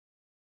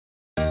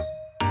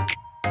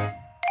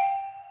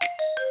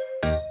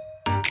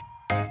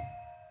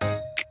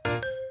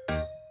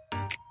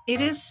It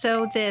is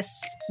so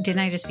this didn't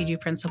I just feed you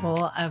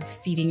principle of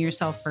feeding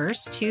yourself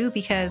first too,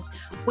 because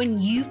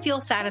when you feel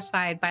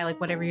satisfied by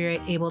like whatever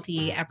you're able to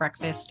eat at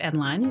breakfast and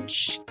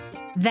lunch,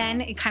 then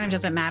it kind of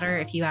doesn't matter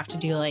if you have to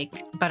do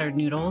like buttered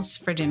noodles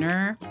for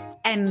dinner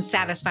and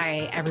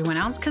satisfy everyone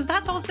else. Cause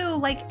that's also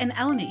like an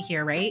element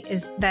here, right?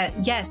 Is that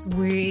yes,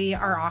 we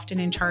are often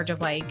in charge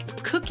of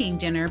like cooking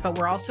dinner, but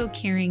we're also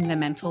carrying the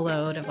mental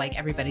load of like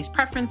everybody's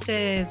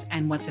preferences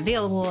and what's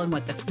available and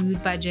what the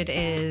food budget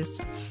is.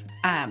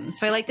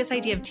 So I like this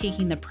idea of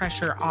taking the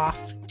pressure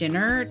off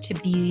dinner to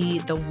be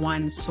the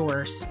one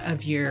source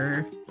of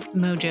your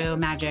mojo,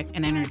 magic,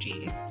 and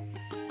energy.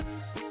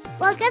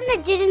 Welcome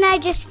to Didn't I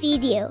Just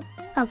Feed You?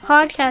 A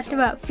podcast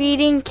about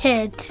feeding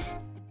kids.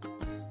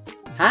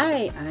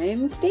 Hi,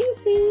 I'm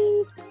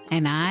Stacy.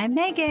 And I'm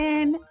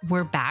Megan.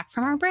 We're back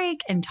from our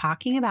break and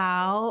talking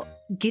about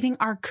getting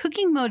our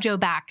cooking mojo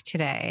back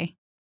today.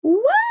 Woo!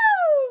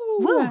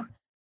 Woo!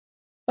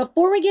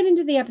 Before we get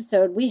into the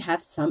episode, we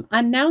have some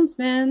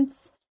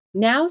announcements.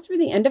 Now through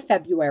the end of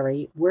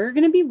February, we're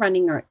going to be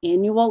running our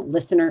annual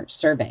listener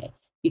survey.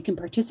 You can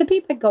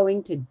participate by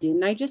going to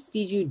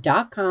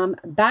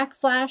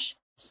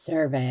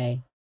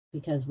didn'tijustfeedyou.com/survey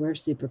because we're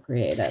super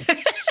creative.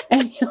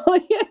 And all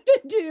you have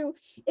to do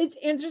is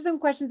answer some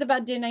questions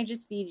about Didn't I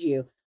Just Feed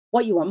You?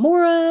 What you want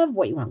more of,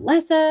 what you want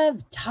less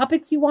of,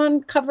 topics you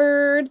want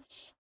covered.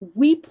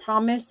 We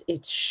promise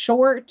it's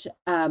short.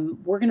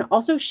 We're going to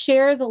also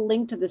share the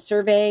link to the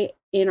survey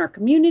in our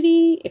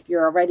community. If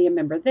you're already a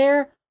member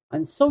there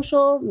on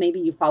social, maybe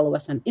you follow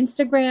us on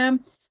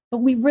Instagram. But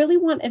we really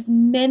want as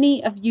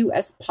many of you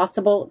as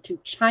possible to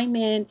chime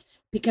in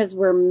because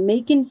we're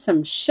making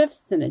some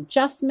shifts and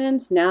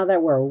adjustments now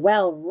that we're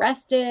well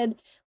rested.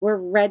 We're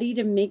ready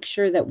to make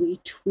sure that we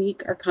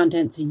tweak our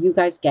content so you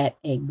guys get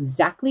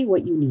exactly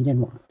what you need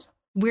and want.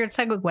 Weird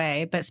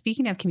segue, but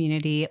speaking of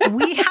community,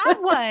 we have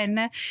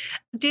one.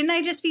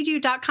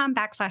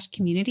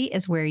 didn'tijustfeedyou.com/community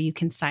is where you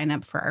can sign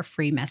up for our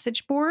free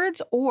message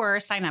boards or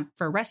sign up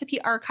for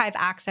recipe archive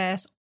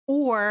access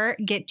or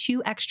get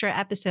 2 extra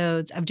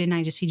episodes of Didn't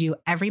I Just Feed You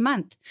every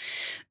month.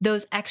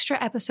 Those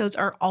extra episodes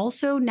are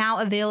also now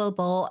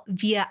available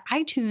via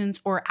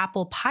iTunes or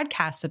Apple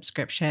Podcast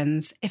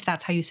subscriptions if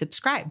that's how you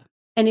subscribe.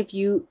 And if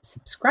you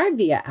subscribe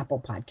via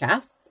Apple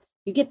Podcasts,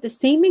 you get the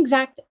same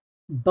exact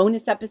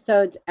bonus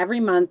episodes every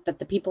month that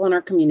the people in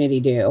our community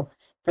do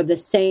for the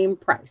same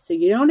price. So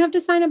you don't have to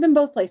sign up in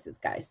both places,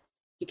 guys.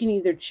 You can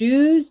either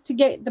choose to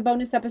get the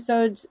bonus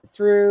episodes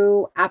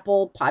through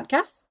Apple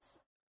Podcasts,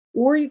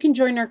 or you can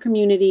join our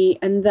community.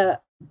 And the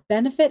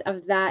benefit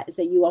of that is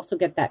that you also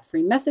get that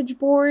free message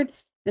board.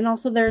 And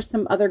also there's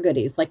some other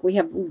goodies, like we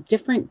have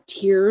different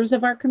tiers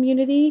of our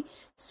community.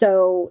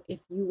 So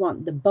if you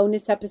want the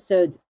bonus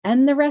episodes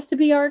and the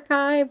recipe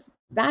archive,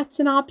 that's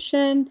an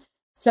option.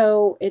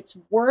 So it's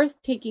worth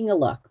taking a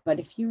look. But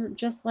if you're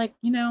just like,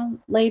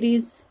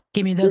 ladies,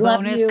 give me the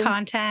bonus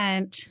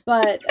content.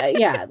 But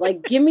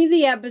give me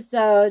the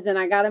episodes and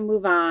I got to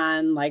move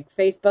on. Like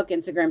Facebook,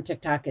 Instagram,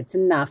 TikTok, it's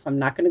enough. I'm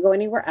not going to go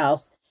anywhere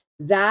else.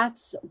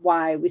 That's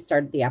why we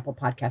started the Apple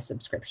Podcast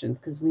subscriptions,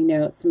 because we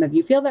know some of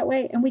you feel that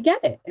way and we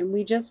get it. And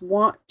we just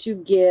want to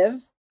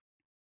give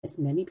as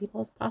many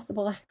people as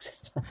possible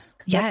access to us.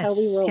 Yes, that's how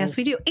we roll. Yes,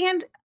 we do.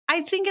 And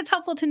I think it's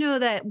helpful to know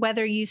that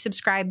whether you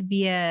subscribe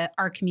via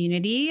our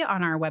community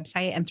on our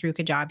website and through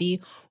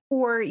Kajabi,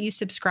 or you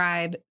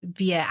subscribe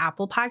via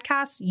Apple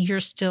Podcasts,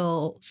 you're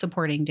still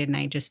supporting Didn't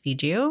I Just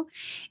Feed You?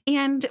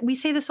 And we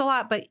say this a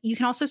lot, but you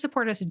can also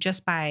support us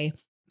just by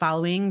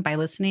following, by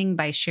listening,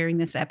 by sharing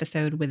this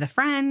episode with a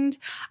friend,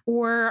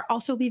 or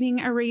also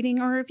leaving a rating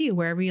or review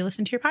wherever you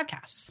listen to your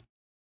podcasts.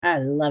 I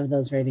love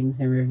those ratings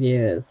and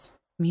reviews.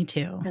 Me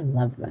too. I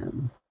love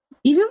them.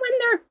 Even when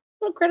they're a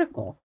little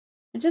critical.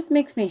 It just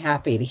makes me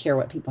happy to hear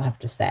what people have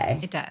to say.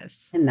 It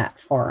does. In that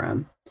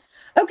forum.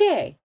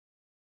 Okay.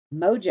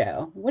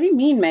 Mojo. What do you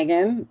mean,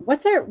 Megan?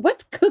 What's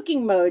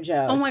cooking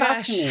mojo? Oh my Talk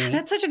gosh. to me.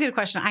 That's such a good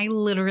question. I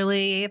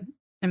literally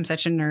am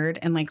such a nerd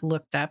and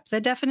looked up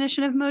the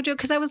definition of mojo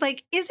because I was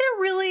like, is it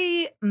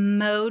really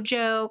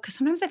mojo? Because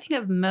sometimes I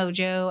think of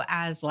mojo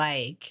as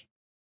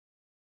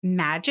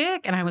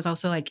magic. And I was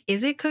also like,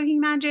 is it cooking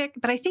magic?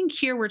 But I think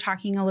here we're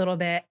talking a little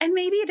bit, and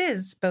maybe it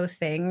is both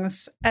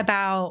things,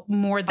 about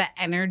more the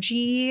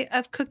energy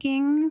of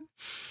cooking.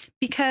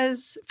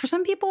 Because for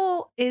some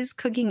people, is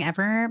cooking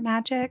ever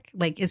magic?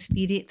 Is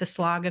feeding the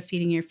slog of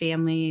feeding your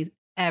family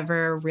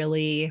ever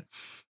really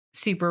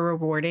super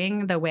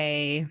rewarding the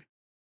way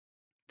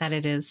that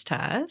it is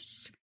to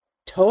us?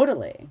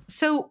 Totally.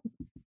 So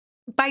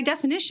by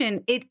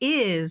definition, it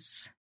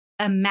is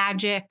a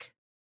magic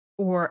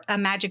or a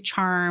magic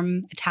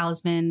charm, a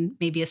talisman,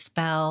 maybe a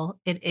spell.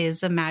 It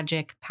is a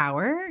magic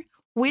power,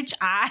 which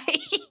I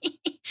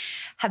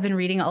have been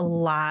reading a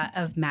lot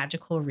of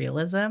magical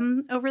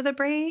realism over the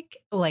break.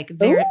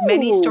 There are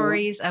many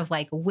stories of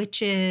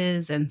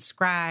witches and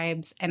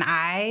scribes, and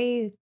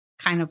I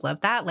kind of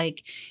love that.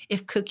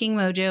 If cooking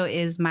mojo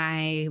is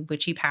my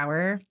witchy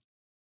power,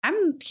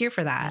 I'm here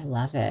for that. I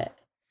love it.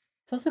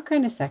 It's also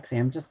kind of sexy.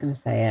 I'm just going to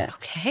say it.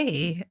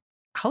 Okay.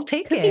 I'll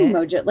take Cooking it.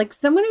 Mojo, like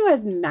someone who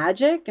has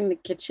magic in the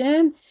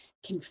kitchen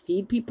can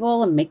feed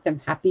people and make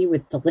them happy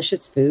with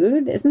delicious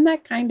food. Isn't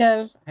that kind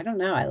of, I don't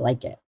know, I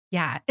like it.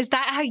 Yeah. Is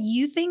that how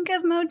you think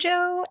of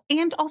Mojo?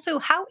 And also,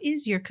 how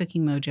is your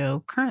cooking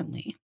Mojo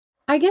currently?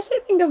 I guess I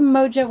think of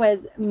Mojo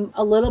as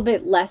a little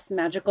bit less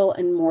magical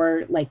and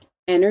more like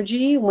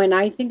energy. When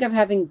I think of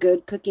having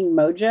good cooking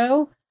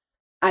Mojo,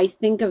 I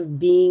think of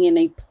being in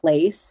a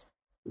place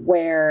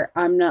where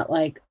I'm not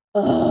like,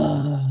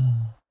 oh,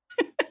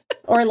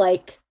 or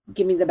like,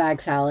 give me the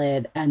bag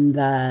salad and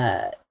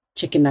the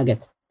chicken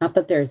nuggets. Not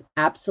that there's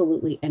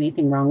absolutely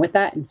anything wrong with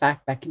that. In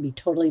fact, that can be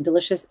totally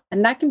delicious.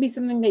 And that can be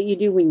something that you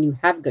do when you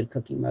have good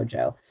cooking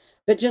Mojo.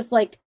 But just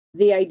like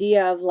the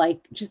idea of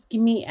like, just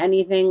give me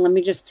anything. Let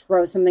me just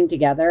throw something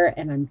together.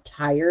 And I'm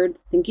tired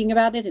thinking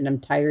about it and I'm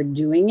tired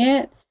doing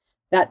it.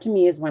 That to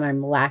me is when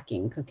I'm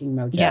lacking cooking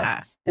Mojo.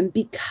 Yeah. And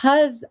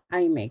because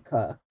I may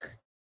cook,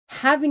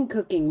 having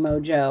cooking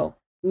Mojo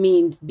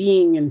means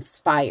being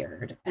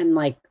inspired. And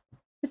like,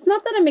 it's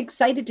not that I'm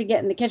excited to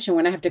get in the kitchen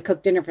when I have to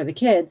cook dinner for the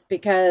kids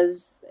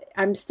because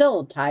I'm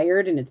still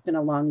tired and it's been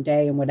a long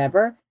day and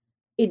whatever.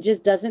 It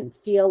just doesn't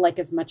feel like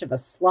as much of a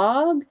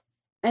slog.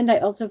 And I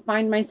also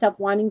find myself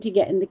wanting to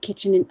get in the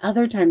kitchen in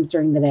other times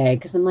during the day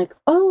because I'm like,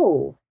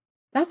 oh,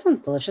 that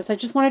sounds delicious. I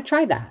just want to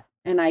try that.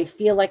 And I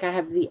feel like I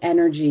have the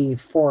energy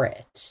for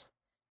it.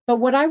 But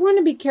what I want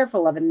to be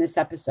careful of in this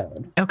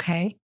episode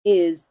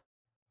is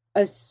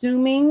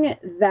assuming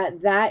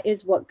that that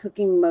is what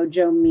cooking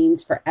Mojo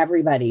means for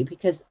everybody,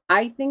 because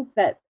I think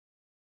that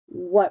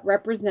what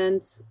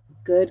represents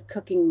good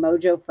cooking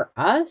Mojo for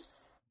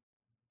us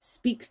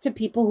speaks to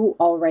people who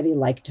already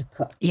like to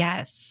cook.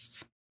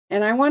 Yes.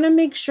 And I want to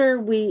make sure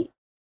we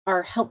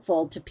are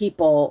helpful to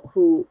people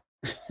who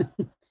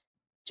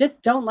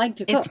just don't like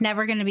to cook. It's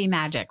never going to be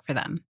magic for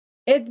them.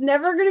 It's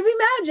never going to be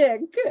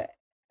magic,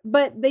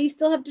 but they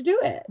still have to do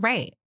it.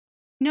 Right.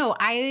 No,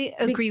 I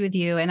agree with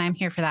you, and I'm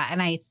here for that.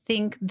 And I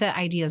think the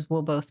ideas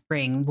we'll both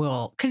bring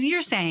will, because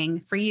you're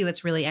saying for you,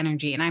 it's really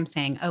energy. And I'm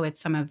saying, oh,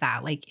 it's some of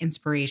that like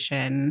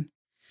inspiration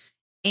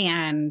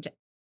and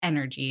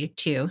energy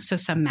too. So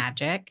some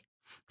magic.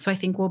 So I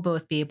think we'll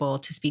both be able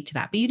to speak to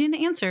that. But you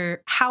didn't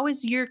answer, how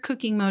is your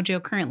cooking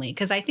Mojo currently?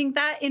 Because I think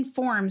that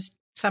informs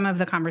some of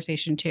the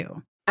conversation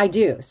too. I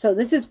do. So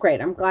this is great.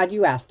 I'm glad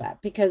you asked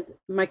that because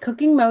my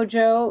cooking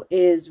Mojo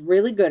is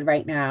really good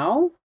right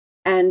now.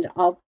 And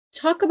I'll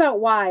talk about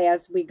why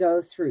as we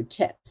go through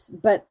tips.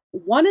 But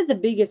one of the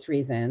biggest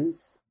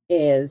reasons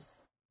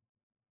is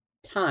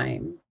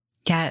time.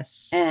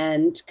 Yes.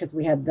 And because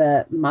we had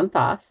the month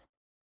off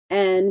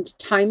and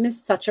time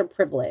is such a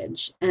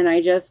privilege. And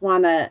I just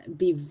want to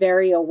be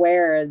very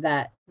aware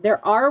that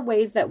there are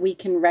ways that we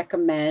can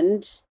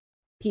recommend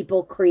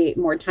people create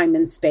more time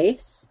and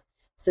space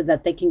so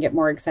that they can get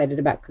more excited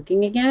about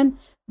cooking again.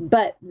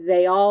 But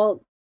they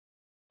all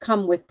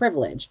come with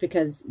privilege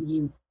because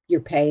you're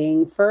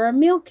paying for a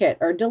meal kit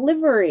or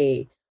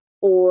delivery,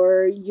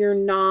 or you're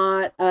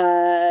not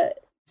a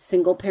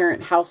single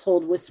parent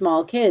household with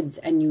small kids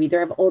and you either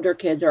have older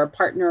kids or a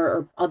partner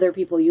or other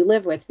people you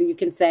live with who you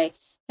can say,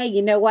 hey,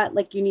 you know what?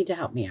 Like you need to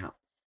help me out.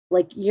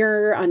 Like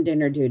you're on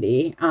dinner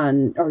duty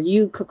or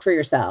you cook for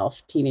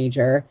yourself,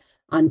 teenager,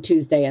 on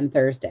Tuesday and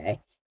Thursday.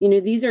 You know,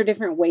 these are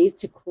different ways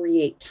to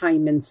create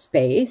time and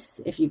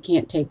space if you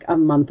can't take a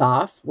month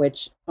off,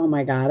 which, oh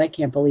my God, I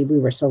can't believe we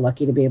were so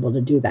lucky to be able to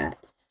do that.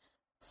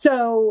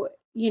 So,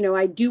 you know,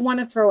 I do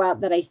want to throw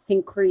out that I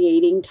think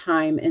creating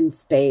time and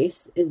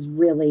space is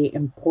really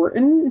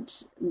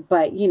important,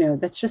 but, you know,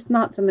 that's just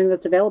not something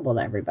that's available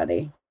to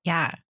everybody.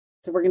 Yeah.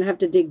 So we're going to have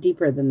to dig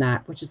deeper than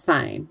that, which is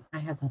fine. I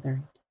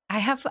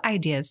have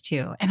ideas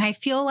too. And I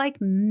feel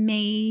like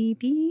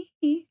maybe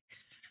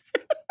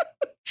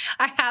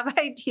I have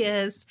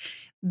ideas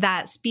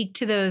that speak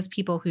to those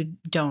people who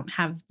don't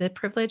have the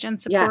privilege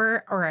and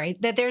support, or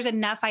that there's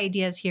enough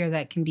ideas here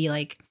that can be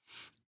like,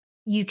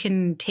 you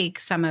can take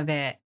some of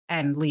it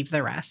and leave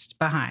the rest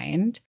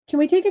behind. Can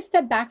we take a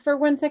step back for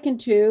 1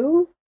 second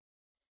too?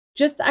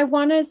 I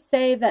want to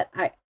say that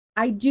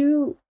I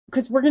do,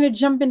 because we're going to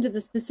jump into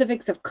the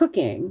specifics of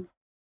cooking,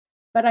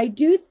 but I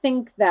do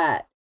think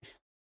that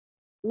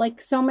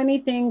like so many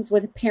things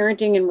with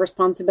parenting and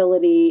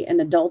responsibility and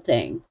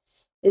adulting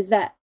is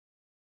that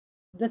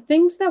the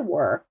things that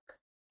work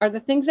are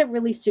the things that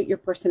really suit your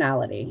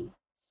personality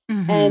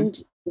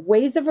and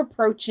ways of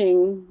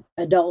approaching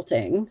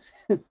adulting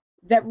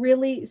that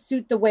really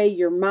suit the way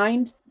your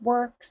mind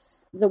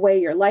works, the way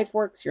your life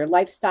works, your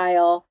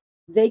lifestyle.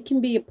 They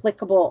can be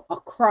applicable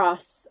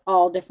across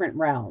all different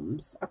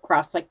realms,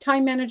 across like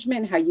time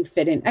management, how you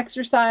fit in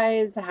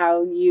exercise,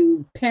 how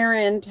you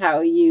parent,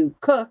 how you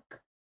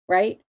cook,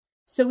 right?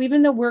 So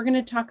even though we're going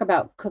to talk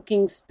about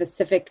cooking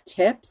specific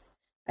tips,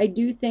 I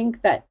do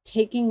think that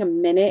taking a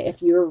minute,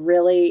 if you're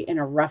really in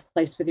a rough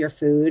place with your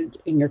food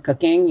and your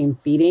cooking and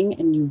feeding,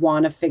 and you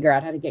want to figure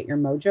out how to get your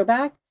mojo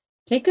back,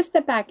 take a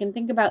step back and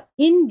think about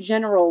in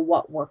general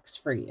what works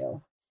for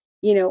you.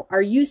 You know,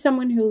 are you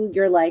someone who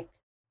you're like,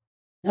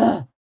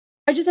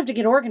 I I just have to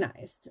get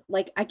organized.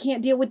 Like, I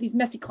can't deal with these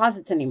messy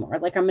closets anymore.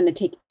 Like, I'm going to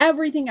take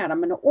everything out. I'm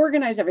going to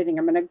organize everything.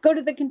 I'm going to go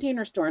to the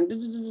Container Store and da,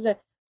 da, da, da.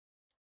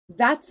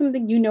 That's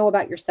something you know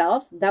about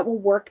yourself that will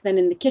work then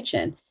in the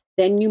kitchen.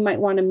 Then you might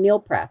want to meal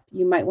prep.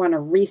 You might want to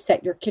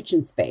reset your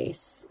kitchen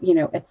space,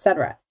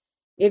 etc.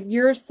 If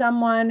you're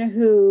someone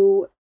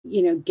who,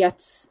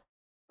 gets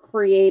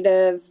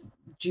creative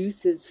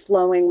juices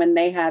flowing when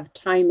they have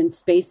time and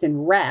space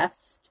and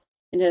rest,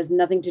 and it has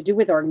nothing to do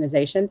with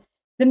organization,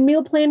 then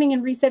meal planning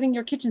and resetting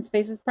your kitchen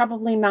space is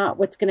probably not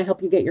what's going to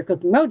help you get your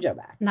cooking mojo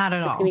back. Not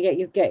at all. It's going to get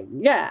you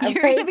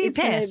You're going to be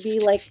pissed.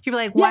 You're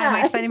like, why am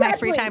I spending my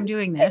free time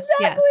doing this?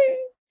 Exactly. Yes.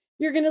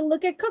 You're going to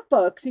look at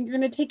cookbooks and you're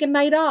going to take a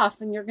night off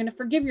and you're going to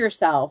forgive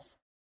yourself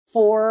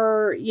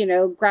for,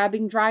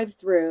 grabbing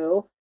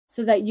drive-through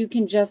so that you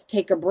can just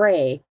take a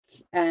break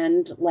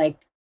and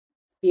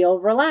feel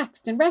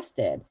relaxed and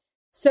rested.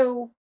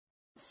 So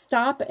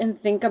stop and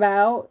think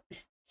about,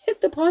 hit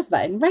the pause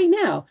button right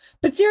now.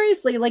 But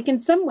seriously, in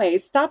some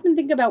ways, stop and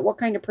think about what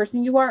kind of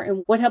person you are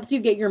and what helps you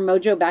get your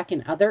mojo back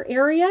in other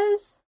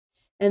areas.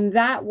 And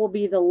that will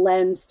be the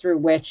lens through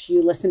which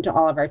you listen to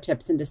all of our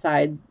tips and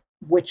decide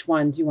which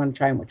ones you want to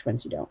try and which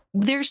ones you don't.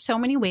 There's so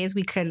many ways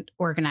we could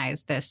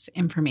organize this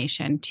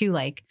information too.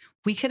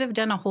 We could have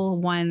done a whole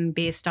one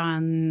based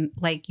on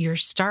your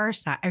star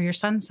sign or your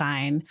sun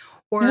sign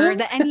or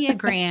the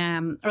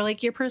Enneagram or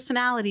your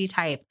personality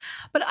type.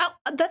 But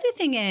the other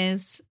thing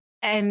is,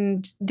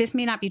 and this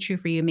may not be true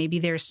for you, maybe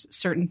there's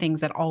certain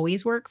things that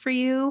always work for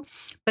you,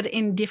 but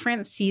in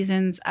different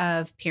seasons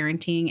of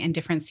parenting and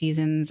different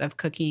seasons of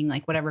cooking,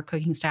 whatever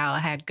cooking style I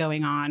had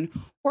going on,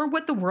 or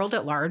what the world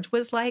at large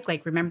was like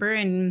remember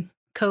in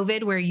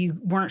COVID where you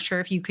weren't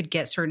sure if you could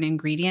get certain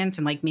ingredients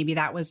and maybe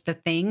that was the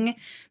thing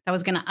that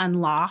was going to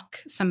unlock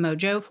some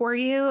mojo for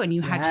you and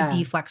you had to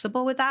be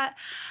flexible with that.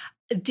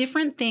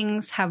 Different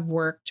things have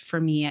worked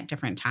for me at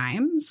different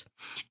times.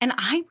 And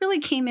I really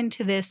came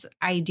into this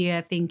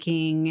idea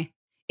thinking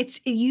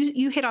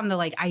you hit on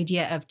the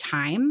idea of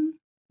time.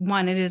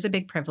 One, it is a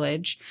big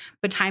privilege,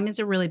 but time is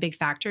a really big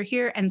factor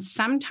here. And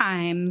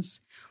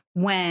sometimes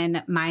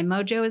when my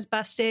mojo is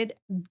busted,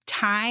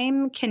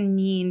 time can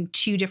mean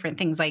two different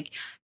things.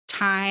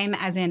 Time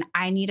as in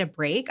I need a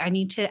break. I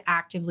need to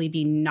actively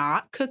be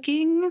not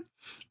cooking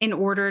in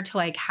order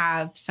to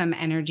have some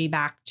energy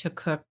back to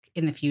cook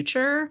in the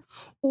future,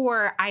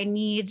 or I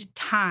need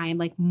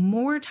time,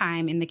 more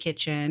time in the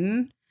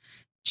kitchen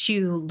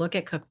to look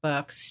at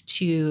cookbooks,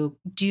 to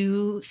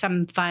do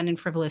some fun and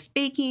frivolous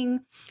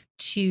baking,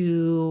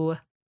 to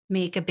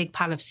make a big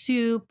pot of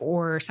soup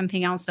or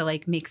something else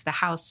that makes the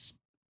house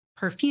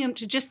perfumed.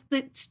 Just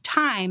it's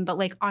time,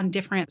 but on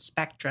different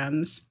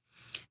spectrums,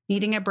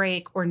 needing a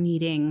break or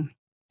needing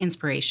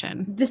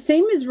inspiration. The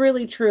same is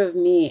really true of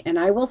me. And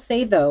I will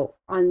say though,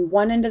 on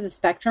one end of the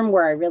spectrum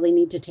where I really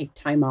need to take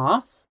time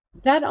off,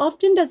 that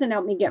often doesn't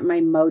help me get my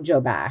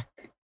mojo back.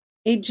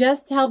 It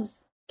just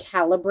helps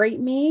calibrate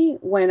me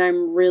when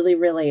I'm really,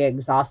 really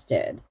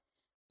exhausted.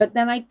 But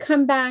then I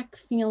come back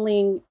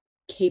feeling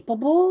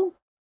capable,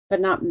 but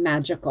not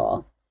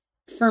magical.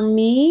 For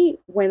me,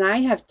 when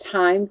I have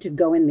time to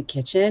go in the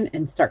kitchen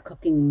and start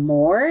cooking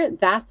more,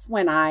 that's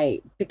when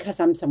because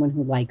I'm someone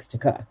who likes to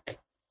cook,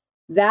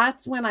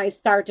 that's when I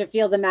start to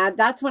feel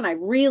that's when I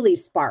really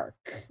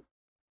spark.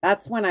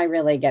 That's when I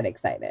really get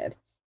excited.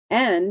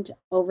 And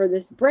over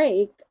this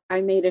break, I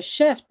made a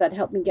shift that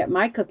helped me get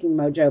my cooking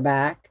mojo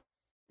back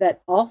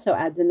that also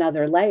adds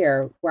another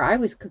layer where I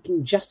was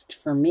cooking just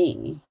for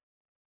me.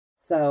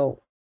 So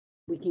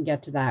we can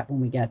get to that when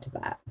we get to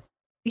that.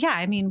 Yeah,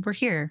 I mean, we're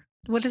here.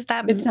 What does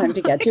that mean? It's time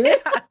to get to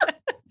it.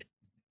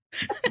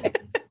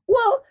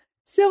 Well,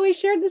 so I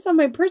shared this on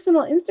my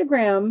personal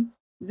Instagram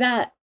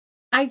that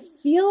I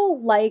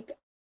feel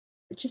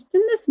just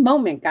in this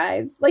moment,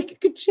 guys, it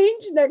could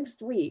change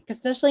next week,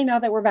 especially now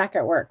that we're back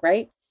at work,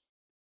 right?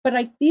 But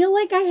I feel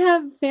like I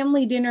have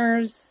family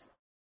dinners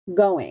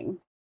going.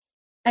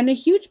 And a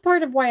huge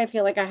part of why I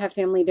feel like I have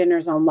family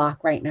dinners on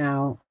lock right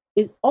now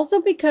is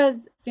also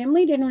because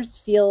family dinners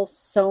feel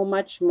so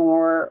much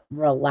more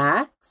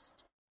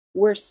relaxed.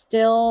 We're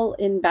still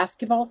in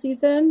basketball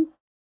season.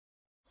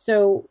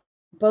 So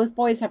both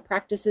boys have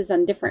practices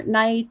on different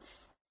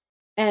nights.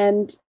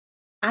 And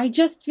I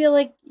just feel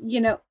like,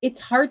 it's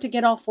hard to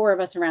get all four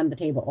of us around the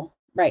table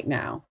right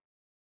now.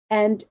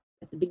 And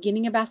at the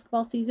beginning of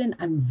basketball season,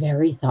 I'm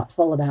very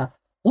thoughtful about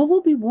what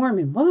will be warm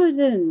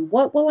and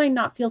what will I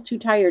not feel too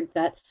tired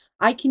that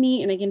I can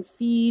eat and I can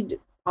feed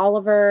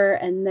Oliver,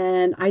 and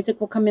then Isaac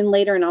will come in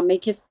later and I'll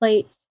make his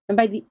plate. And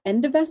by the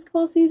end of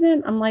basketball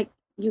season, I'm like,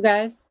 you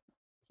guys,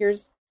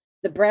 here's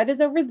the bread is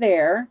over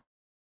there.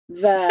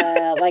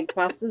 The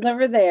pasta's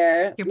over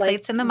there. Your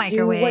plate's in the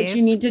microwave. Do what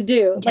you need to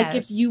do.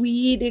 Yes. If you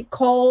eat it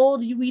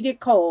cold, you eat it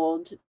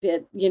cold.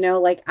 But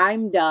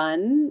I'm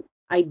done.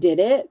 I did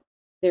it.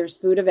 There's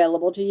food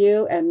available to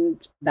you,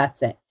 and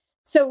that's it.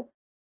 So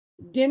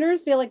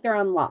dinners feel like they're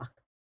on lock.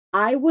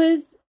 I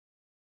was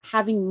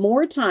having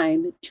more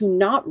time to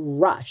not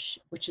rush,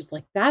 which is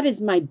that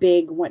is my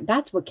big one.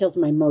 That's what kills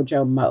my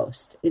mojo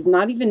most, is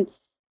not even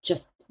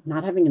just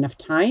not having enough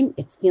time.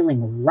 It's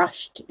feeling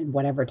rushed in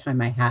whatever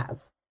time I have.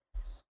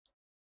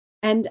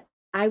 And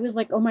I was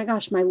like, oh my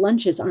gosh, my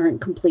lunches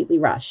aren't completely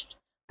rushed.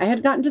 I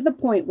had gotten to the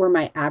point where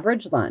my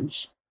average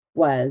lunch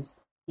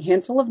was a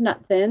handful of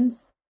nut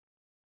thins,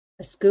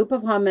 a scoop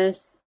of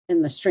hummus,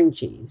 and the string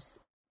cheese.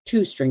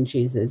 2 string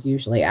cheeses,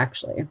 usually,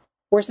 actually,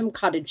 or some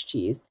cottage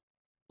cheese.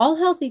 All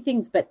healthy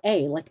things, but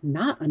like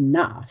not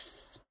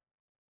enough.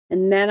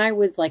 And then I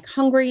was like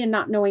hungry and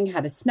not knowing how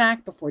to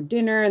snack before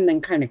dinner, and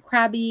then kind of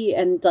crabby.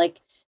 And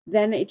like,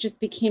 then it just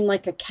became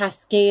like a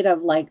cascade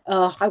of like,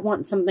 oh, I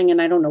want something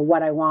and I don't know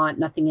what I want.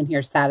 Nothing in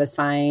here is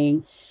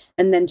saactifying.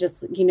 And then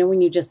just,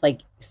 when you just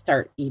like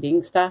start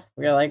eating stuff,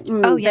 you're like,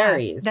 oh, yeah.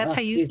 berries. That's Ugh,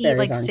 how you these eat berries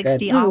like aren't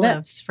 60 good.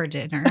 olives for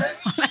dinner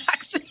on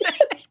accident.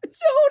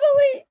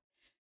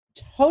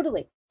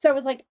 Totally. So I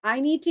was like, I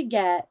need to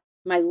get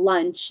my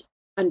lunch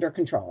under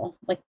control.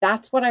 Like,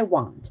 that's what I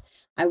want.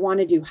 I want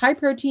to do high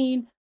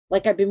protein.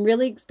 Like, I've been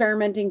really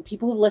experimenting.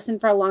 People who've listened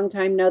for a long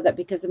time know that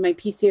because of my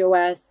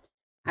PCOS,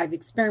 I've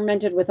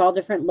experimented with all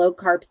different low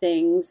carb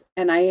things.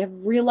 And I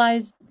have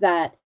realized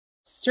that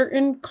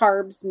certain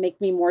carbs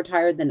make me more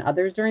tired than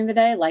others during the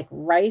day. Like,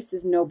 rice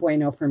is no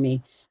bueno for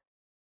me.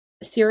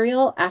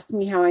 Cereal, ask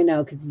me how I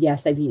know, because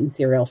yes, I've eaten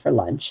cereal for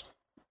lunch.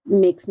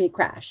 Makes me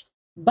crash.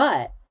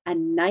 But a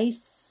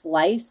nice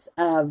slice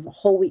of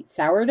whole wheat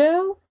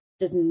sourdough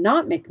does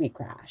not make me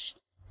crash.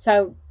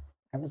 So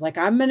I was like,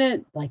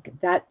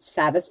 that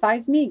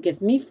satisfies me, it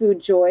gives me food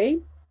joy.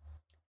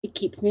 It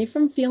keeps me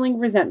from feeling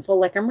resentful,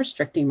 like I'm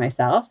restricting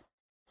myself.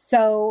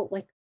 So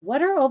like,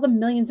 what are all the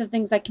millions of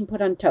things I can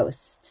put on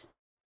toast?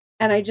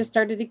 And I just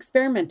started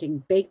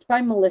experimenting. Baked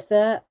by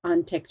Melissa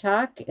on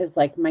TikTok is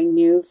like my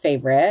new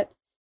favorite.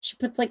 She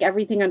puts like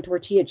everything on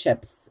tortilla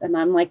chips. And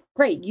I'm like,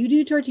 great, you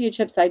do tortilla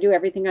chips. I do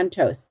everything on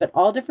toast, but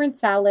all different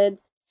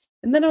salads.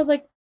 And then I was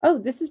like, oh,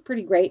 this is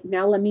pretty great.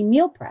 Now let me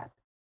meal prep.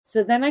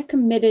 So then I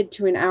committed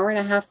to an hour and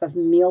a half of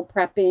meal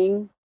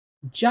prepping,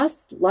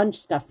 just lunch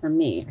stuff for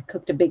me. I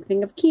cooked a big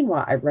thing of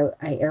quinoa.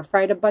 I air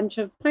fried a bunch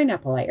of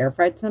pineapple. I air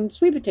fried some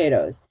sweet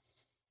potatoes.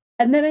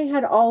 And then I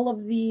had all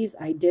of these.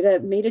 I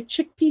made a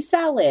chickpea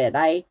salad.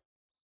 I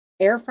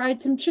air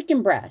fried some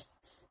chicken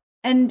breasts.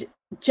 And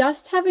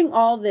just having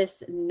all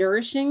this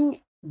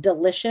nourishing,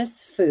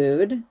 delicious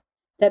food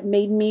that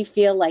made me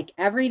feel like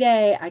every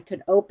day I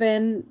could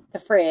open the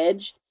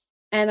fridge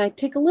and I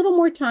take a little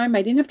more time.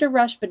 I didn't have to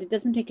rush, but it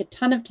doesn't take a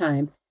ton of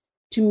time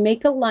to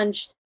make a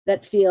lunch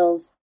that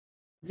feels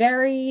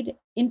varied,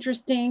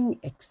 interesting,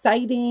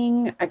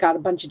 exciting. I got a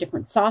bunch of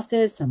different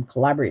sauces, some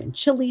Calabrian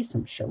chili,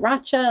 some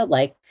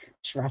sriracha,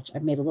 I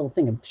made a little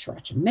thing of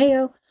sriracha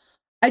mayo.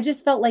 I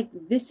just felt like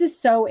this is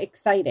so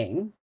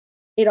exciting.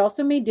 It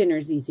also made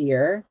dinners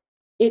easier.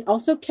 It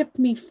also kept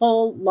me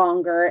full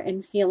longer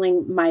and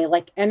feeling my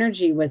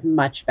energy was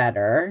much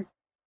better.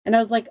 And I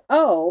was like,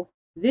 oh,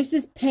 this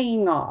is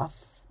paying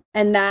off.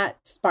 And that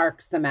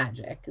sparks the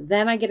magic.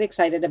 Then I get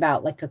excited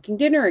about cooking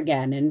dinner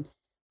again. And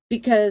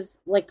because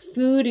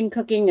food and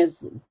cooking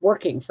is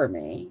working for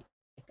me.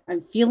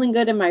 I'm feeling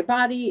good in my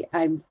body.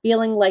 I'm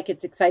feeling like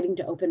it's exciting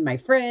to open my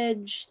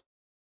fridge.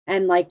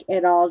 And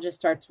it all just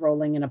starts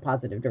rolling in a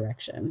positive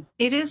direction.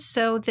 It is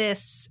so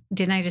this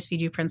didn't I just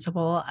feed you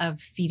principle of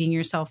feeding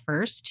yourself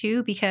first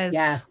too, because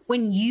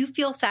when you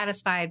feel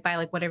satisfied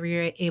by whatever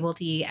you're able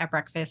to eat at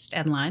breakfast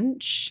and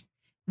lunch,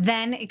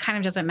 then it kind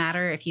of doesn't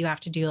matter if you have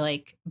to do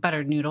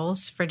buttered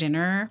noodles for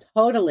dinner.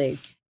 Totally.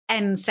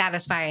 And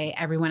satisfy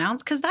everyone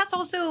else. Cause that's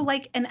also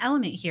an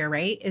element here,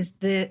 right? Is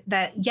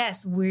that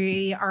yes,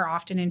 we are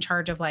often in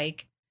charge of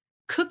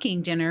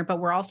cooking dinner, but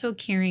we're also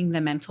carrying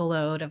the mental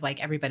load of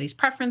everybody's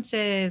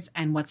preferences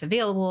and what's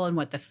available and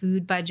what the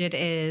food budget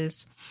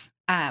is.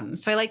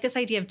 So I like this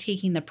idea of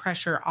taking the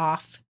pressure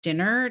off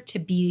dinner to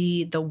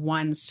be the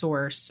one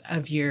source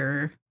of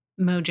your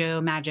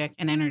mojo, magic,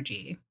 and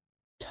energy.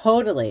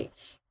 Totally.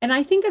 And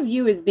I think of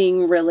you as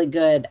being really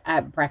good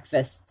at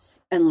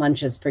breakfasts and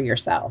lunches for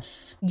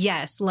yourself.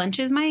 Yes. Lunch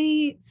is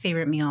my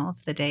favorite meal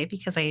of the day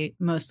because I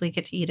mostly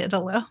get to eat it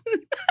alone.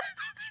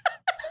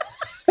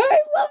 I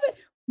love it.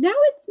 Now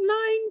it's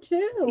mine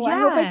too. Yeah. I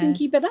hope I can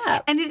keep it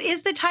up. And it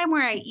is the time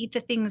where I eat the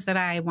things that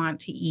I want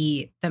to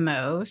eat the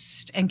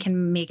most and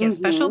can make it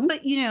special.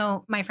 But,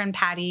 my friend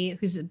Patty,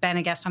 who's been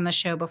a guest on the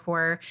show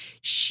before,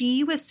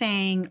 she was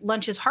saying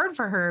lunch is hard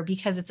for her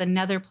because it's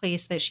another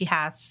place that she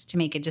has to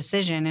make a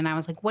decision. And I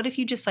was like, what if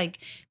you just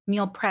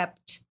meal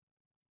prepped,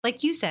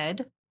 like you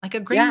said, a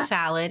grain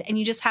salad, and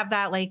you just have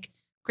that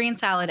grain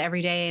salad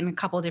every day in a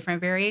couple of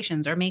different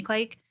variations, or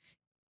make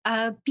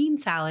a bean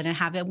salad and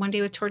have it one day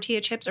with tortilla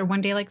chips or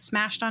one day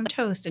smashed on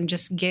toast, and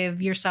just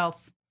give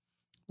yourself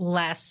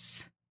fewer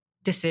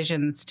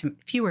decisions to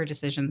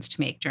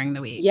make during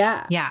the week.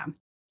 Yeah. Yeah.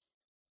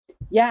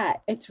 Yeah.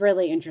 It's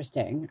really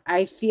interesting.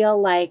 I feel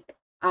like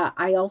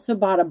I also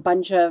bought a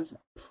bunch of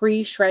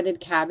pre-shredded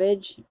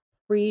cabbage,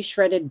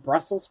 pre-shredded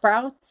Brussels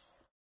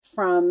sprouts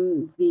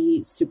from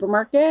the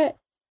supermarket,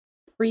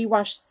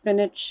 pre-washed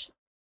spinach,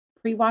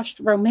 pre-washed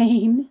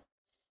romaine,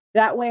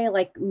 That way,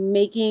 like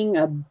making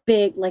a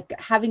big, like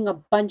having a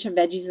bunch of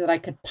veggies that I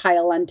could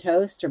pile on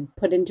toast or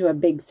put into a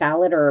big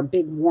salad or a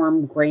big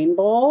warm grain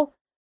bowl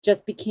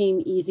just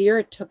became easier.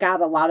 It took out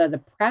a lot of the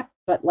prep,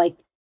 but like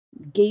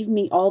gave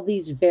me all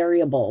these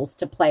variables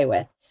to play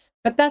with.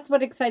 But that's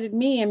what excited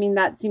me. I mean,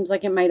 that seems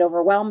like it might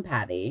overwhelm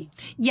Patty.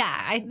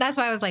 Yeah, that's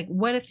why I was like,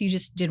 what if you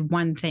just did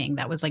one thing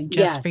that was like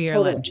just for your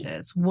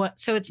lunches?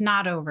 So it's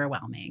not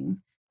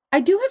overwhelming. I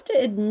do have to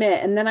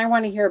admit, and then I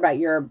want to hear about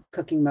your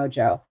cooking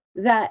mojo,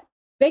 that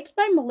Baked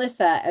by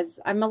Melissa, as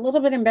I'm a little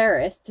bit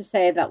embarrassed to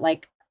say that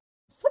like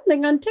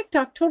something on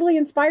TikTok totally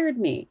inspired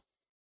me.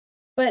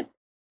 But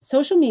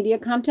social media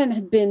content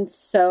had been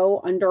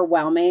so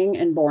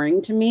underwhelming and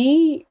boring to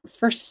me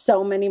for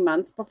so many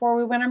months before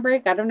we went on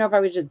break. I don't know if I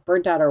was just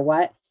burnt out or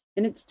what.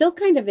 And it still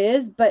kind of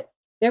is, but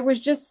there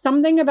was just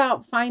something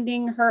about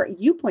finding her.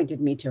 You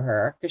pointed me to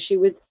her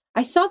because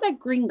I saw that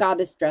green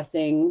goddess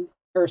dressing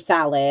or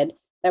salad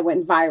that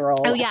went viral.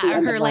 Oh yeah,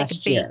 her like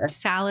baked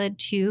salad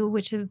too,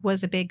 which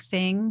was a big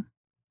thing,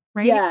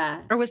 right?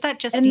 Yeah. Or was that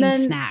Justine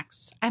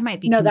Snacks? I might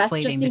be conflating that's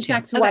Justine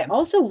Snacks, who I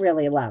also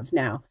really love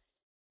now,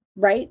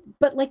 right?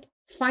 But like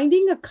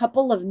finding a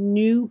couple of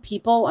new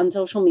people on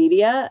social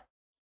media,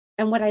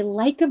 and what I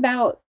like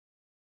about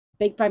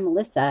Baked by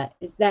Melissa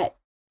is that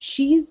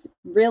she's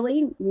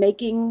really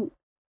making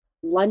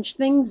lunch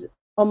things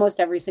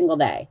almost every single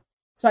day.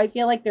 So I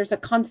feel like there's a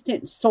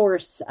constant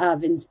source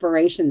of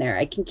inspiration there.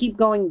 I can keep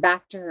going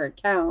back to her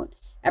account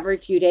every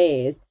few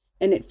days,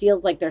 and it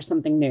feels like there's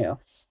something new.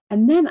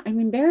 And then I'm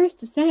embarrassed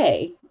to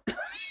say, this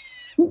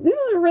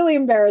is really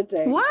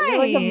embarrassing. Why? I feel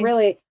like I'm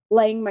really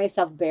laying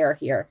myself bare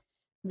here.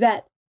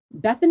 That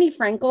Bethany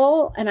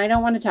Frankel, and I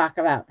don't want to talk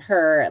about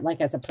her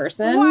like as a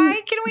person.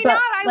 Why can we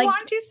not? I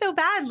want to so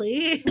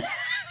badly. So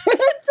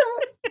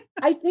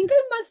I think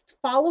I must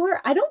follow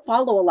her. I don't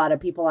follow a lot of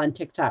people on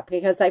TikTok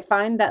because I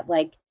find that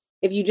like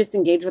if you just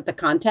engage with the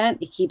content,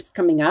 it keeps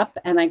coming up.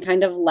 And I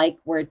kind of like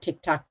where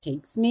TikTok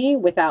takes me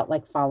without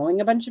like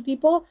following a bunch of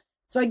people.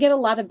 So I get a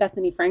lot of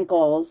Bethany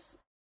Frankel's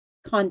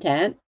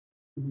content.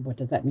 What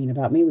does that mean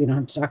about me? We don't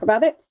have to talk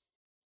about it.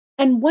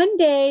 And one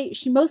day,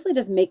 she mostly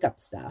does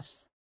makeup stuff.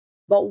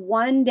 But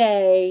one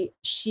day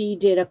she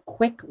did a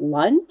quick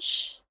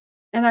lunch.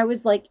 And I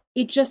was like,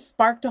 it just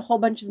sparked a whole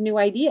bunch of new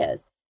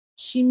ideas.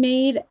 She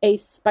made a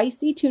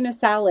spicy tuna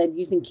salad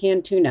using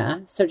canned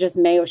tuna. So just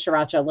mayo,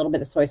 sriracha, a little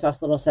bit of soy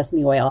sauce, a little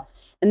sesame oil.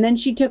 And then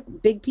she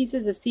took big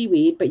pieces of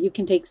seaweed, but you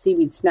can take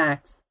seaweed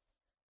snacks.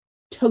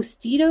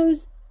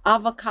 Tostitos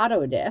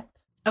avocado dip.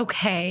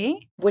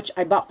 Okay. Which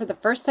I bought for the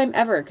first time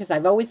ever because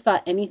I've always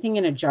thought anything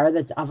in a jar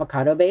that's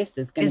avocado based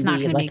is going to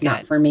be like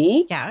not for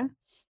me. Yeah.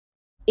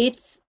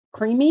 It's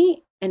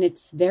creamy and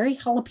it's very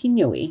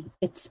jalapeno-y.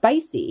 It's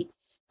spicy.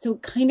 So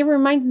it kind of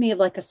reminds me of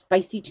like a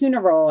spicy tuna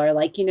roll or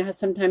like, you know, how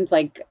sometimes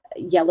like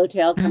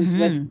yellowtail comes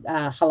with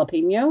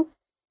jalapeno.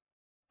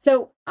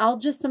 So I'll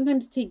just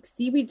sometimes take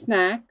seaweed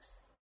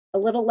snacks, a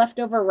little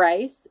leftover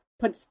rice,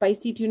 put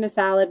spicy tuna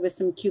salad with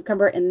some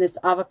cucumber and this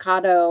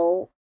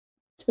avocado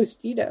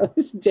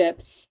Tostitos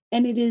dip.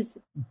 And it is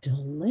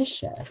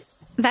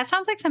delicious. That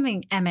sounds like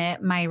something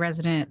Emmett, my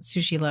resident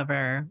sushi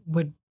lover,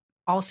 would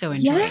also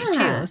enjoy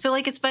too. So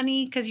like, it's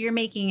funny because you're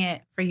making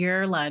it for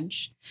your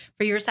lunch,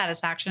 for your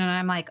satisfaction. And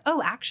I'm like,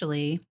 oh,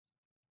 actually,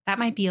 that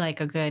might be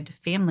like a good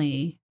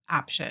family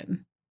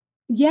option.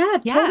 Yeah,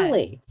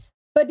 totally.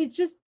 But it's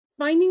just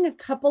finding a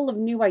couple of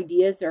new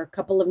ideas or a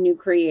couple of new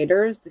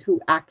creators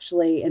who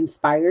actually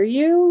inspire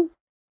you.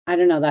 I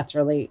don't know. That's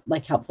really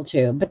like helpful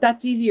too, but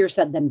that's easier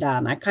said than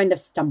done. I kind of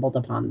stumbled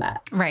upon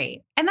that.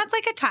 Right. And that's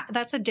like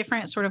that's a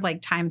different sort of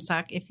like time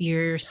suck if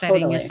you're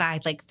setting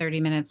aside like 30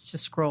 minutes to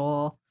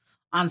scroll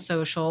on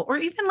social or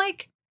even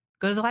like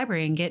go to the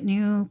library and get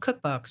new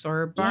cookbooks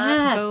or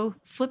go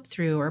flip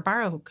through or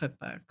borrow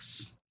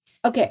cookbooks.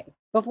 Okay.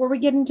 Before we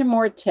get into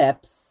more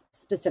tips,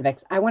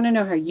 specifics, I want to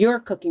know how your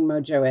cooking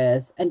mojo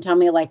is and tell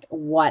me like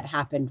what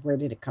happened. Where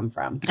did it come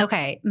from?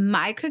 Okay.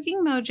 My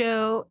cooking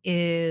mojo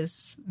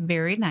is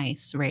very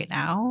nice right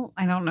now.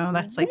 I don't know.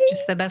 That's like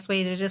just the best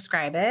way to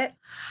describe it.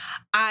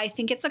 I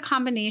think it's a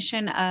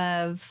combination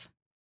of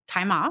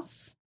time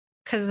off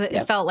because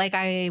it felt like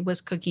I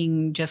was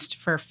cooking just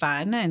for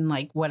fun and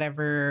like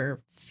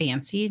whatever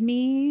fancied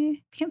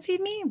me,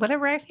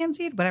 whatever I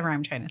fancied, whatever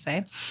I'm trying to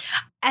say.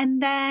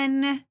 And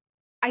then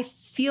I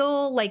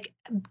feel like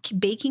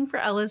baking for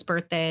Ella's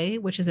birthday,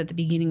 which is at the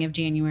beginning of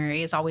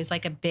January, is always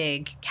like a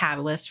big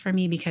catalyst for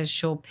me because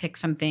she'll pick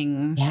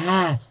something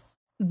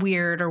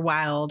weird or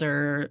wild,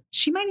 or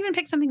she might even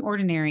pick something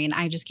ordinary and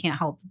I just can't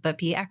help but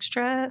be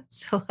extra.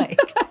 So like,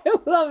 I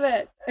love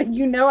it.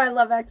 You know, I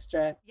love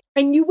extra.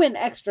 And you went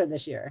extra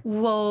this year.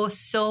 Whoa,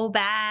 so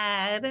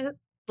bad.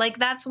 Like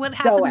that's what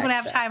happens when I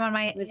have time on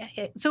my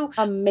head. So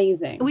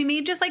amazing. We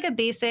made just like a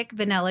basic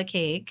vanilla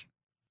cake.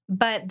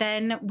 But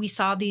then we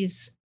saw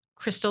these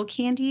crystal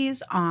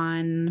candies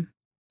on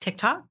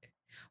TikTok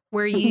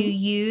where you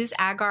use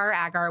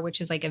agar,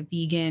 which is like a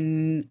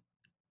vegan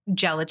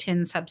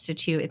gelatin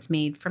substitute. It's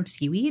made from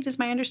seaweed, is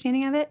my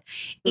understanding of it.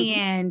 Mm-hmm.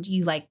 And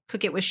you like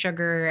cook it with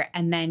sugar,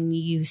 and then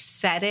you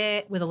set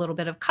it with a little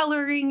bit of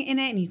coloring in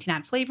it, and you can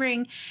add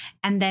flavoring,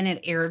 and then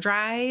it air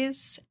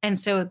dries. And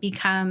so you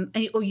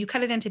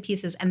cut it into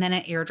pieces, and then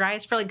it air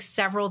dries for like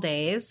several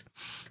days.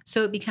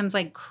 So it becomes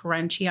like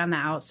crunchy on the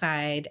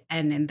outside,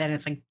 and then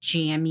it's like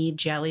jammy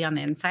jelly on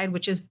the inside,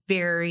 which is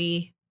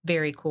very,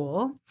 very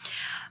cool.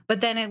 But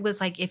then it was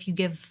like, if you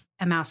give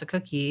a mouse a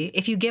cookie,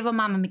 if you give a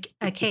mom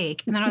a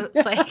cake, and then I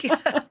was like,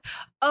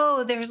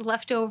 oh, there's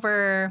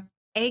leftover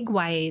egg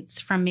whites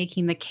from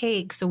making the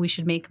cake, so we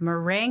should make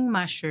meringue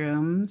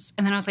mushrooms.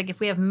 And then I was like, if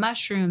we have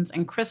mushrooms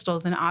and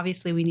crystals, then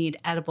obviously we need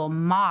edible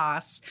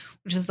moss,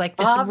 which is like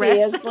this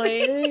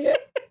recipe.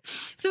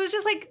 So it was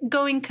just like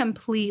going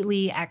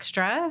completely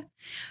extra.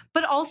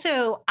 But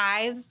also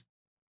I've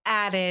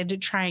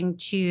added trying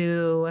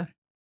to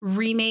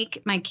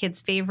remake my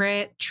kids'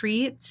 favorite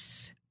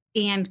treats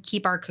and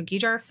keep our cookie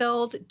jar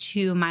filled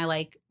to my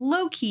like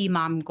low-key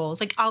mom goals.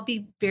 Like, I'll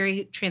be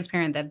very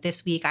transparent that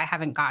this week I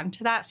haven't gotten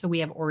to that. So we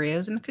have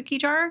Oreos in the cookie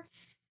jar,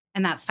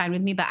 and that's fine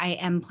with me. But I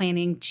am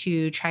planning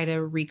to try to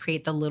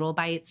recreate the Little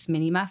Bites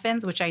mini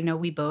muffins, which I know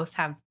we both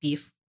have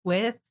beef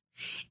with,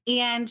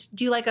 and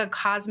do like a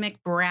cosmic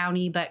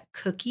brownie, but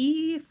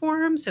cookie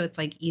form. So it's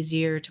like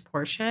easier to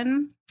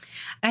portion.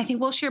 And I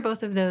think we'll share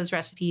both of those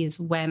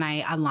recipes when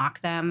I unlock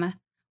them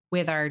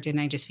with our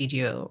Didn't I Just Feed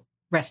You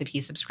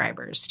recipe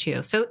subscribers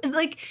too. So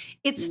like,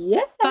 it's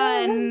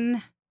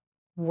fun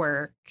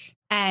work,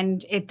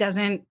 and it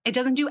doesn't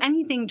do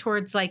anything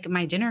towards like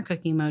my dinner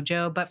cooking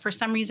mojo. But for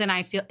some reason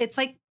I feel it's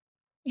like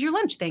your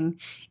lunch thing.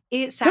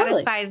 It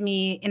satisfies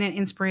me in an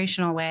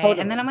inspirational way.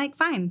 And then I'm like,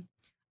 fine,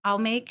 I'll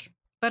make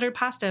buttered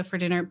pasta for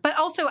dinner. But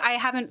also I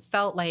haven't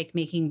felt like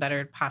making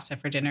buttered pasta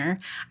for dinner.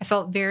 I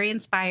felt very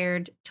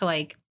inspired to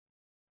like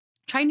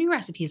try new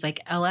recipes. Like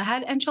Ella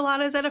had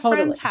enchiladas at a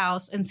friend's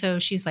house. And so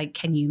she's like,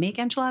 can you make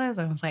enchiladas?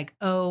 And I was like,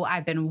 oh,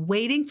 I've been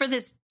waiting for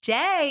this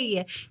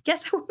day.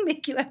 Yes, I will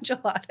make you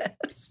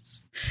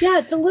enchiladas. Yeah,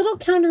 it's a little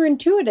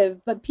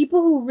counterintuitive, but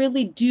people who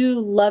really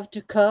do love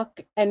to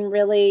cook and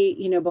really,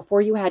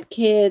 before you had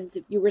kids,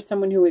 if you were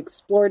someone who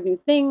explored new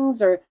things,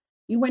 or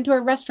you went to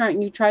a restaurant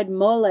and you tried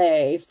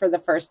mole for the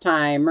first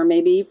time, or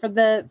maybe for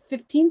the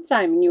 15th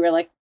time, and you were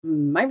like,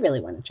 I really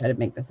want to try to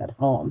make this at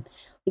home.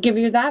 Like, if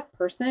you're that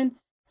person,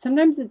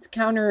 sometimes it's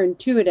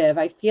counterintuitive.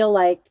 I feel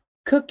like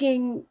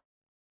cooking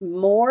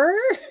more,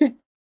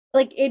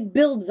 like it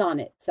builds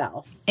on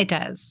itself. It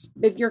does.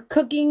 If you're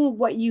cooking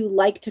what you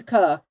like to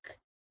cook,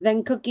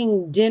 then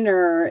cooking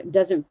dinner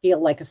doesn't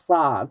feel like a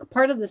slog.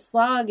 Part of the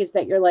slog is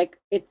that you're like,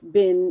 it's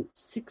been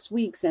 6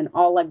 weeks and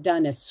all I've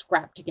done is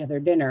scrap together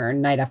dinner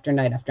night after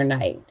night after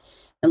night.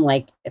 And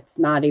like, it's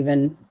not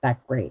even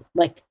that great.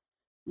 Like,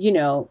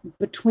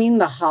 between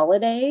the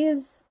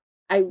holidays,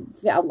 I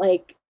felt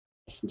like,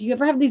 do you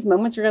ever have these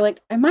moments where you're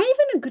like, am I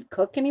even a good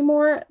cook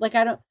anymore? Like,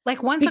 I don't,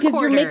 like once a quarter.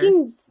 Because you're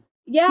making,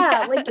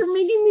 Yes. like you're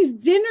making these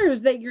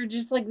dinners that you're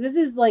just like, this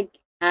is like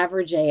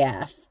average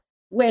AF,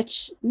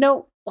 which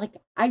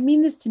I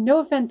mean this to no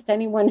offense to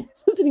anyone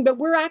who's listening, but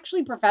we're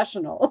actually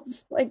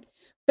professionals. Like,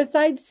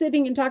 besides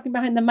sitting and talking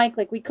behind the mic,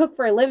 like we cook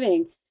for a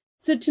living.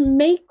 So to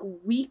make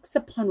weeks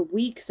upon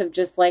weeks of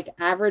just like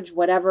average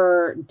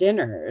whatever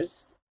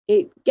dinners,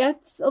 it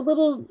gets a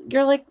little,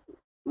 you're like,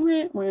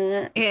 wah,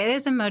 wah. It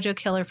is a mojo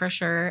killer for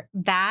sure.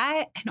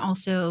 That, and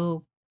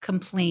also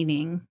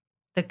complaining,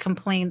 the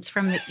complaints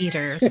from the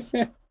eaters.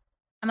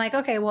 I'm like,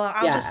 okay, well,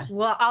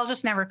 I'll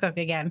just never cook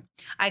again.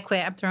 I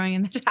quit. I'm throwing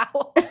in the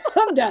towel.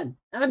 I'm done.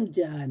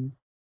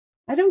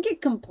 I don't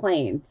get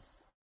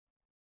complaints.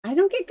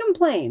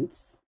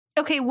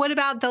 Okay, what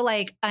about the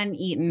like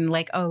uneaten?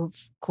 Like, oh,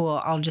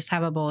 cool, I'll just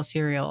have a bowl of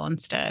cereal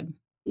instead.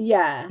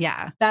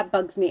 Yeah. That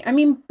bugs me. I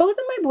mean, both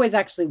of my boys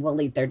actually will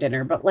eat their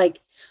dinner, but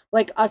like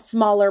a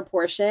smaller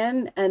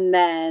portion. And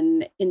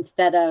then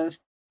instead of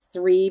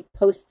 3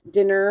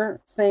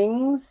 post-dinner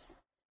things,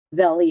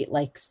 they'll eat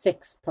like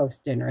 6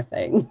 post-dinner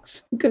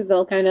things, because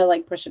they'll kind of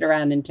like push it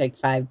around and take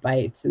 5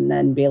 bites and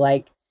then be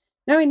like,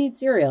 now I need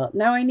cereal.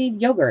 Now I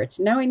need yogurt.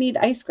 Now I need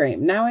ice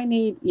cream. Now I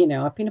need,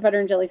 a peanut butter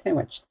and jelly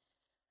sandwich.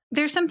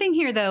 There's something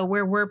here though,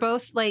 where we're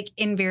both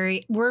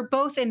we're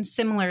both in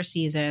similar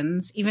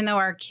seasons, even though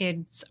our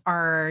kids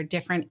are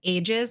different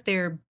ages.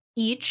 They're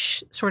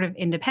each sort of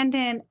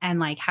independent and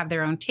like have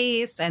their own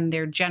tastes, and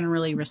they're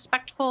generally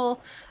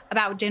respectful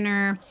about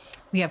dinner.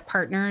 We have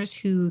partners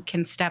who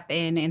can step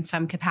in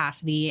some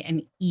capacity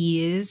and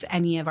ease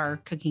any of our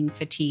cooking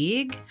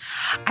fatigue.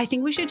 I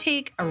think we should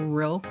take a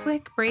real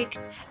quick break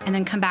and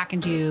then come back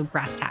and do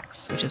brass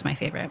tacks, which is my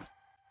favorite.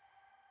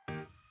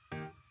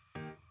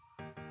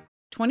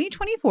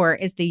 2024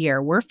 is the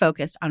year we're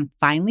focused on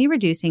finally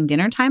reducing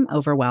dinner time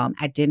overwhelm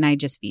at Didn't I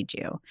Just Feed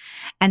You?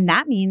 And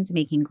that means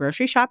making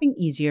grocery shopping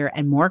easier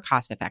and more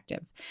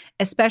cost-effective,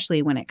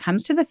 especially when it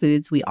comes to the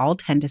foods we all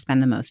tend to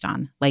spend the most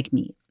on, like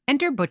meat.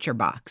 Enter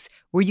ButcherBox,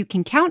 where you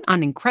can count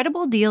on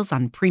incredible deals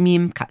on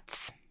premium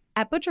cuts.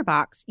 At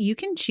ButcherBox, you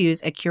can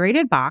choose a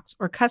curated box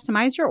or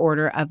customize your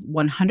order of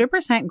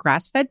 100%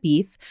 grass-fed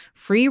beef,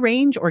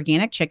 free-range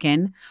organic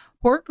chicken,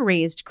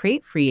 pork-raised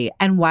crate-free,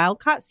 and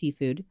wild-caught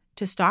seafood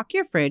to stock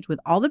your fridge with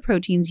all the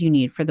proteins you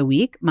need for the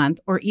week, month,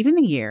 or even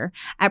the year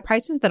at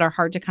prices that are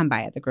hard to come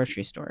by at the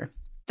grocery store.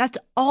 That's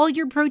all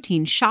your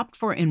protein shopped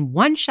for in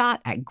one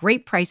shot at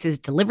great prices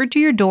delivered to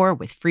your door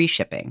with free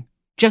shipping.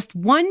 Just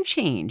one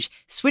change,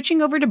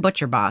 switching over to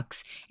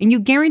ButcherBox, and you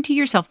guarantee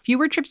yourself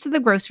fewer trips to the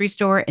grocery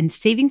store and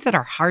savings that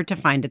are hard to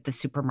find at the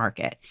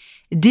supermarket.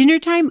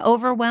 Dinnertime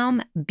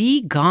overwhelm,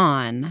 be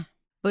gone.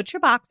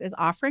 ButcherBox is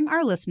offering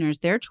our listeners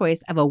their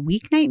choice of a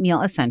weeknight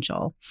meal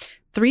essential: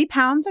 3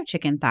 pounds of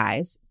chicken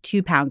thighs,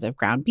 2 pounds of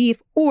ground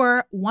beef,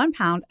 or 1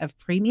 pound of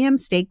premium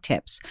steak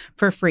tips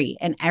for free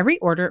in every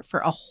order for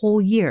a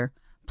whole year.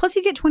 Plus,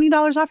 you get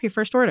 $20 off your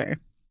first order.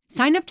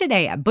 Sign up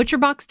today at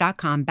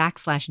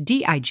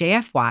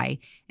butcherbox.com/DIJFY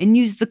and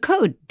use the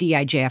code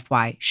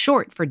DIJFY,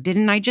 short for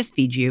Didn't I Just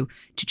Feed You,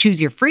 to choose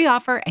your free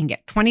offer and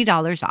get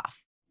 $20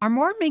 off.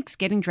 Armoire makes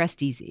getting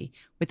dressed easy.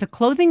 With a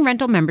clothing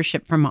rental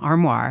membership from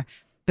Armoire,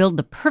 build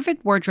the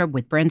perfect wardrobe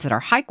with brands that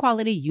are high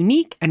quality,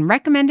 unique, and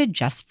recommended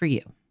just for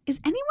you.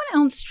 Is anyone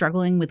else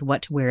struggling with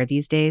what to wear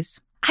these days?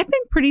 I've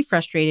been pretty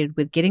frustrated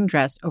with getting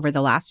dressed over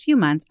the last few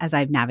months as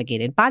I've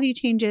navigated body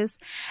changes,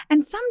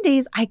 and some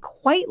days I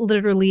quite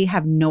literally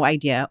have no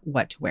idea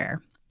what to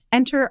wear.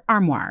 Enter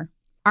Armoire.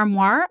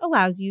 Armoire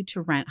allows you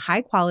to rent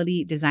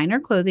high-quality designer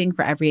clothing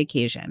for every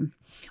occasion.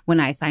 When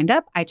I signed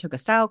up, I took a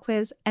style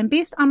quiz, and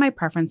based on my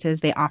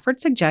preferences, they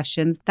offered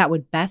suggestions that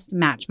would best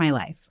match my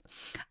life.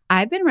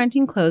 I've been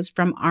renting clothes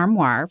from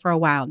Armoire for a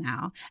while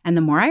now, and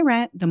the more I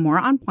rent, the more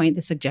on point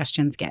the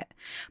suggestions get.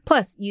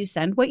 Plus, you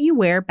send what you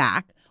wear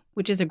back,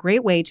 which is a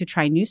great way to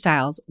try new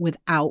styles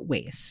without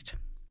waste.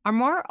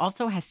 Armoire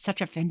also has such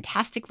a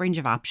fantastic range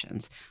of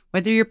options.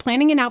 Whether you're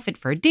planning an outfit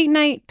for a date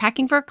night,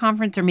 packing for a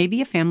conference, or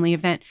maybe a family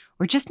event,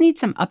 or just need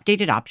some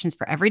updated options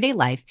for everyday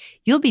life,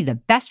 you'll be the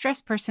best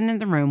dressed person in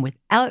the room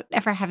without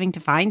ever having to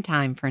find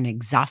time for an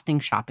exhausting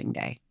shopping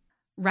day.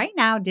 Right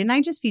now, Didn't I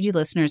Just Feed You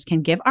listeners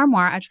can give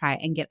Armoire a try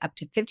and get up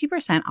to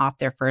 50% off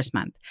their first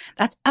month.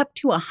 That's up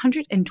to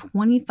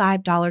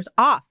 $125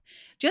 off.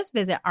 Just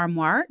visit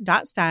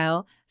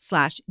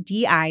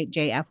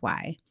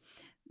armoire.style/DIJFY.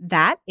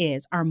 That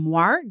is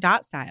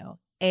armoire.style,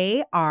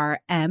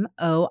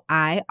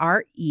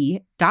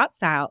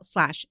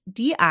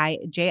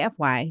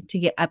 ARMOIRE.style/DIJFY to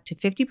get up to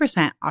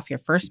 50% off your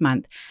first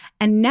month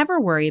and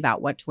never worry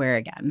about what to wear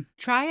again.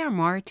 Try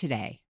Armoire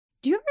today.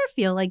 Do you ever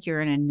feel like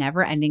you're in a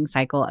never-ending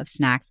cycle of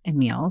snacks and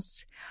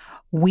meals?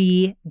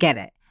 We get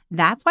it.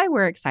 That's why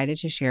we're excited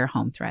to share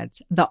Home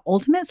Threads, the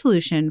ultimate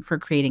solution for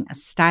creating a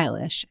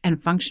stylish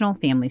and functional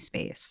family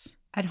space.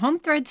 At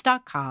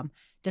homethreads.com,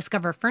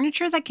 discover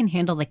furniture that can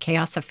handle the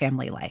chaos of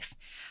family life.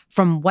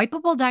 From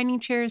wipeable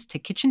dining chairs to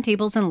kitchen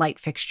tables and light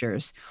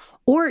fixtures.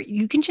 Or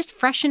you can just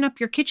freshen up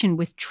your kitchen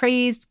with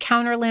trays,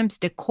 counter lamps,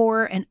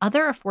 decor, and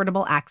other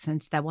affordable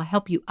accents that will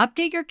help you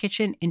update your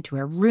kitchen into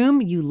a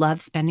room you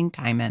love spending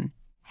time in.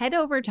 Head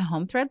over to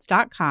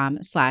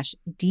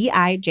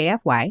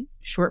homethreads.com/DIJFY,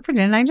 short for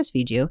Didn't I Just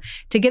Feed You,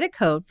 to get a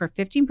code for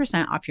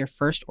 15% off your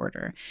first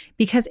order.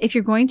 Because if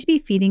you're going to be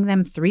feeding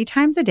them 3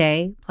 times a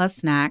day, plus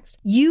snacks,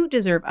 you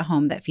deserve a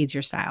home that feeds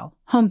your style.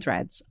 Home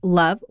Threads,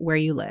 love where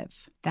you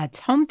live.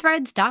 That's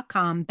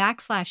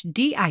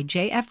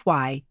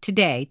homethreads.com/DIJFY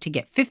today to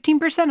get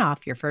 15%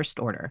 off your first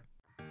order.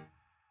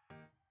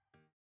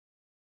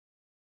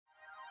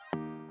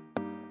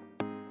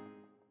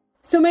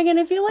 So, Megan,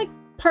 I feel like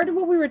part of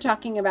what we were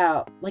talking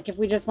about, like if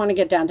we just want to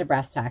get down to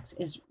brass tacks,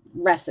 is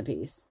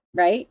recipes,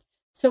 right?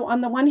 So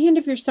on the one hand,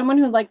 if you're someone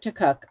who likes to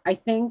cook, I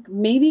think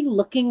maybe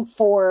looking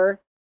for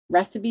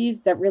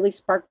recipes that really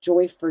spark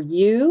joy for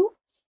you.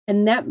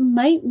 And that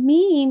might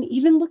mean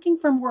even looking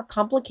for more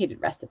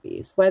complicated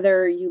recipes,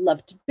 whether you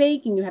love to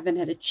bake and you haven't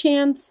had a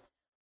chance,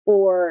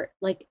 or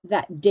like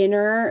that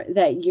dinner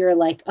that you're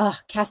like, oh,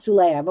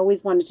 cassoulet. I've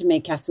always wanted to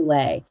make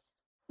cassoulet.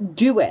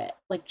 Do it.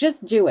 Like,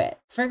 just do it.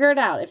 Figure it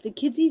out. If the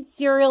kids eat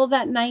cereal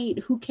that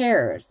night, who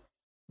cares?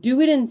 Do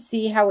it and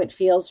see how it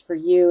feels for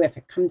you. If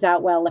it comes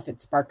out well, if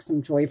it sparks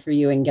some joy for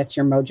you and gets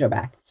your mojo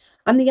back.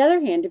 On the other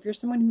hand, if you're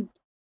someone who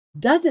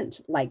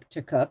doesn't like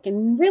to cook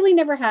and really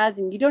never has,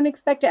 and you don't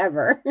expect to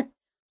ever,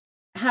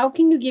 how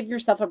can you give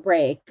yourself a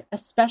break,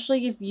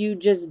 especially if you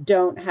just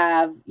don't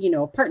have,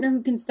 a partner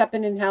who can step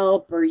in and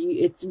help, or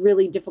it's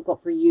really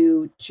difficult for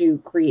you to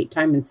create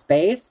time and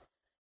space?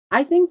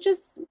 I think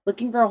just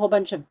looking for a whole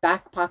bunch of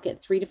back pocket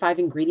 3 to 5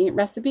 ingredient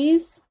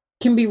recipes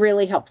can be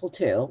really helpful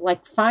too.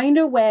 Like, find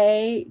a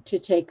way to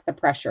take the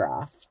pressure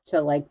off,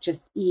 to like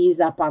just ease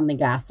up on the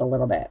gas a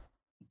little bit.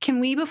 Can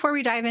we, before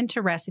we dive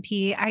into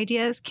recipe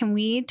ideas, can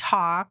we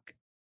talk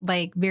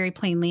like very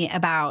plainly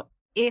about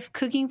if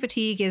cooking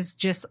fatigue is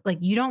just like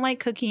you don't like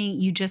cooking,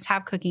 you just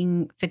have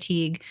cooking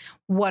fatigue,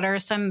 what are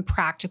some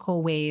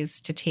practical ways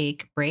to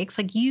take breaks?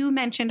 Like you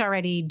mentioned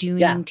already,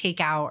 doing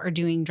takeout or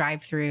doing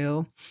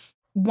drive-through.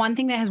 one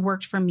thing that has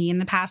worked for me in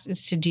the past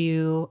is to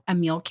do a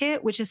meal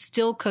kit, which is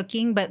still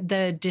cooking, but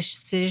the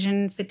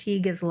decision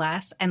fatigue is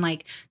less. And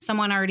like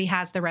someone already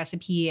has the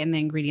recipe and the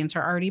ingredients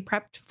are already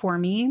prepped for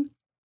me.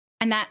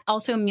 And that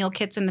also meal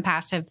kits in the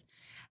past have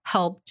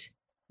helped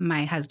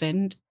my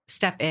husband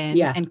step in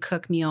and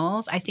cook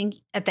meals. I think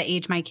at the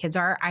age my kids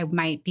are, I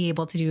might be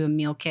able to do a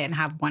meal kit and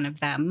have one of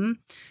them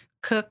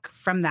cook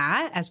from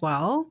that as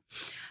well.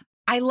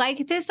 I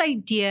like this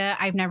idea.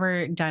 I've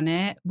never done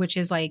it, which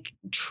is like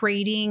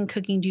trading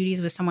cooking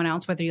duties with someone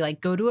else, whether you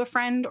like go to a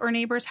friend or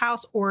neighbor's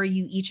house or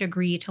you each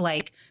agree to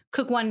like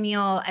cook one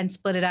meal and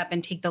split it up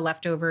and take the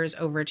leftovers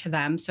over to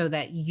them so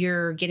that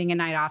you're getting a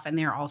night off and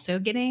they're also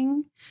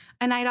getting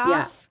a night off.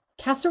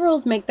 Yeah.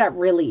 Casseroles make that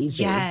really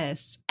easy.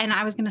 Yes. And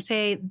I was going to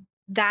say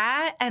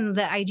that and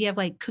the idea of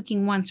like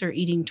cooking once or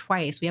eating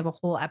twice. We have a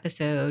whole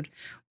episode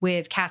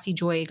with Cassie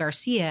Joy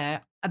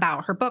Garcia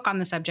about her book on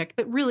the subject,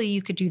 but really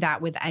you could do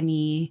that with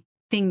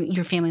anything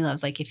your family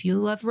loves. Like if you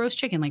love roast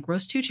chicken, like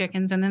roast 2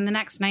 chickens. And then the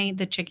next night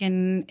the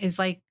chicken is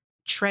like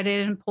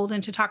shredded and pulled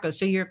into tacos.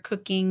 So you're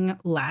cooking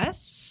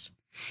less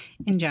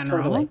in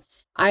general. Totally.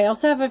 I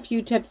also have a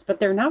few tips, but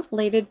they're not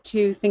related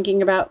to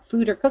thinking about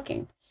food or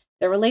cooking.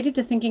 They're related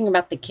to thinking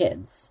about the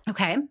kids.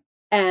 Okay.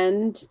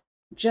 And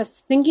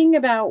just thinking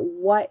about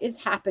what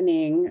is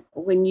happening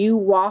when you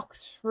walk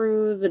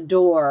through the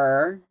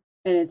door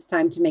and it's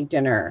time to make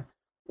dinner,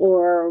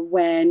 or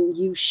when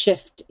you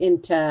shift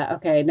into,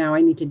 okay, now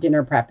I need to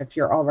dinner prep if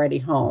you're already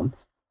home.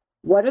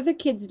 What are the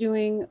kids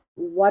doing?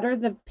 What are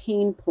the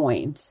pain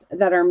points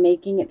that are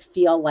making it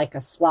feel like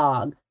a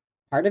slog?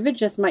 Part of it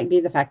just might be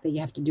the fact that you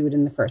have to do it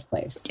in the first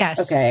place. Yes.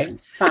 Okay,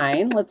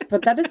 fine. Let's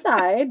put that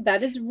aside.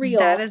 That is real.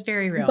 That is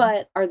very real.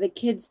 But are the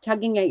kids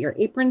tugging at your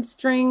apron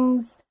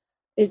strings?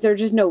 Is there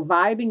just no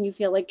vibe and you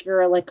feel like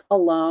you're like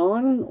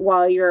alone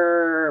while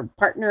your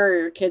partner or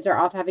your kids are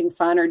off having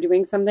fun or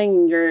doing something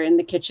and you're in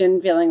the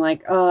kitchen feeling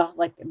like, oh,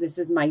 like this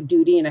is my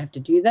duty and I have to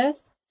do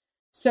this?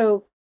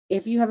 So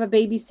if you have a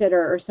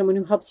babysitter or someone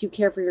who helps you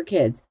care for your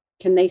kids,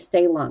 can they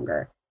stay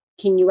longer?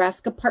 Can you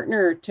ask a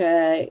partner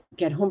to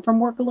get home from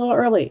work a little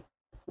early?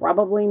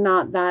 Probably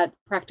not that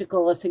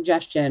practical a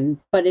suggestion,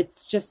 but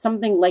it's just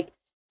something like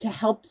to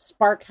help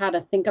spark how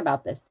to think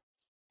about this.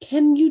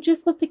 Can you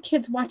just let the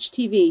kids watch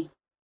TV?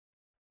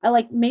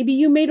 Like maybe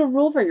you made a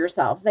rule for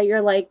yourself that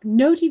you're like,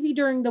 no TV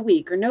during the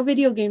week or no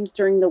video games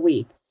during the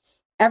week.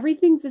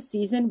 Everything's a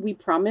season. We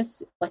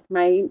promise, like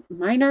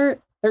mine are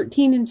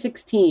 13 and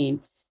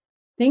 16.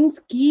 Things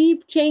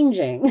keep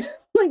changing.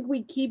 Like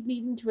we keep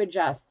needing to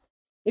adjust.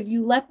 If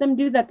you let them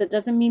do that, that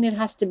doesn't mean it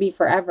has to be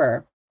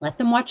forever. Let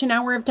them watch an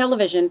hour of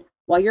television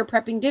while you're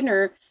prepping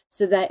dinner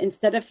so that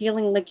instead of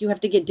feeling like you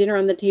have to get dinner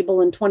on the table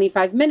in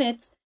 25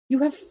 minutes, you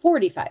have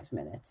 45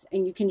 minutes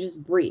and you can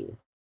just breathe.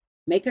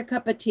 Make a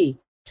cup of tea,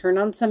 turn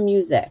on some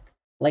music,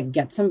 like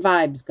get some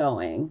vibes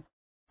going.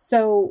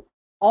 So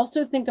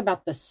also think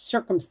about the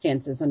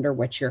circumstances under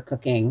which you're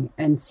cooking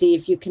and see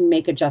if you can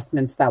make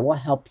adjustments that will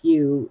help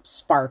you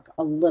spark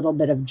a little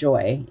bit of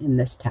joy in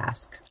this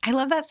task. I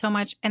love that so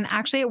much. And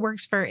actually it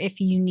works for if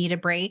you need a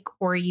break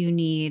or you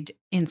need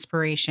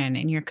inspiration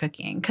in your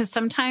cooking. Because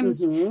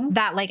sometimes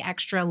that like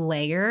extra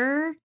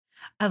layer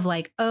of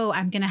like, oh,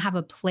 I'm going to have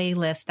a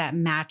playlist that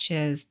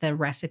matches the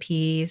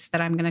recipes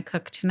that I'm going to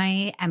cook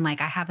tonight. And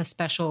like I have a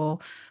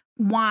special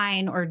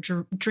wine or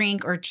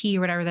drink or tea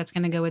or whatever that's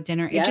going to go with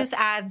dinner. It just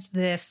adds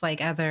this like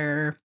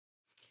other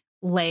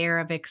layer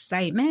of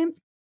excitement.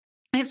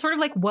 And it's sort of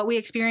like what we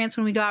experience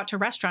when we go out to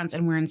restaurants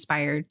and we're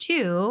inspired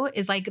too,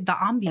 is like the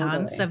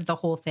ambiance of the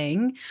whole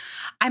thing.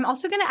 I'm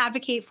also going to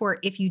advocate for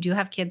if you do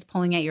have kids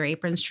pulling at your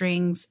apron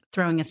strings,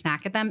 throwing a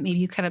snack at them, maybe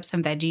you cut up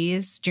some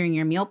veggies during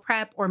your meal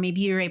prep, or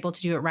maybe you're able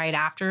to do it right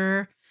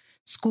after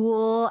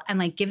school and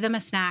like give them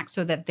a snack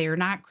so that they're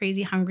not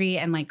crazy hungry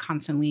and like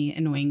constantly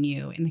annoying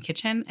you in the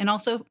kitchen. And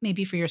also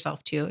maybe for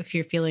yourself too, if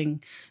you're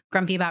feeling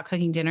grumpy about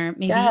cooking dinner,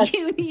 maybe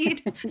you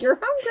need you're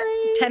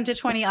hungry 10 to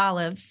 20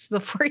 olives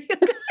before you cook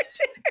dinner.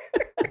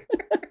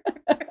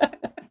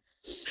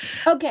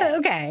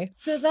 Okay.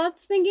 So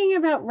that's thinking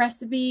about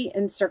recipe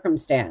and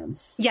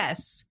circumstance.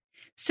 Yes.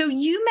 So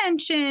you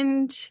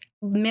mentioned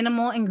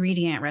minimal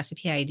ingredient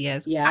recipe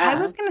ideas. Yeah. I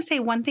was going to say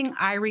one thing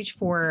I reach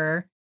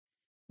for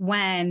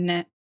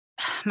when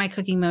my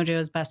cooking mojo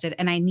is busted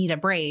and I need a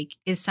break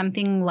is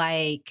something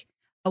like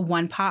a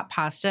 1-pot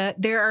pasta.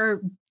 There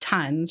are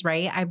tons,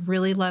 right? I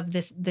really love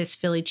this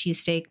Philly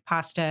cheesesteak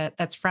pasta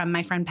that's from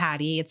my friend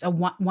Patty. It's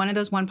one of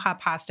those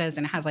 1-pot pastas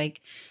and it has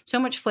like so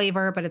much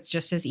flavor, but it's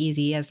just as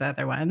easy as the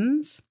other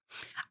ones.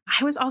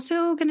 I was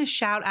also going to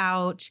shout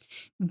out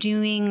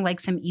doing like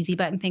some easy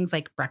button things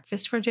like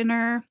breakfast for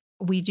dinner.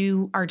 We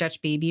do our Dutch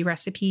baby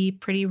recipe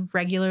pretty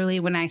regularly.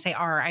 When I say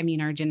our, I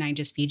mean our Didn't I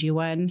Just Feed You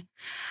one.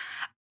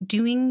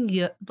 Doing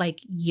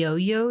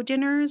yo-yo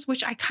dinners,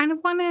 which I kind of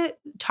want to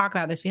talk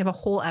about this. We have a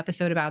whole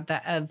episode about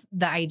the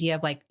idea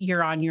of like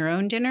you're on your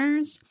own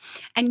dinners,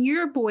 and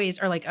your boys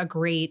are like a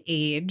great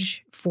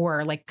age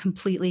for like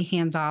completely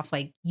hands off.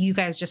 Like you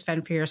guys just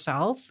fend for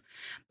yourself,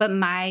 but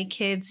my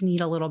kids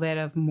need a little bit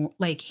of more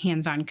like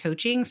hands-on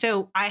coaching.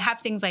 So I have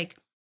things like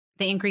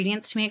The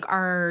ingredients to make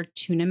are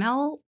tuna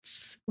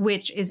melts,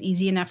 which is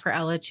easy enough for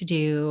Ella to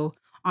do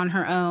on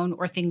her own,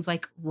 or things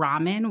like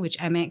ramen,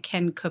 which Emmett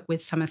can cook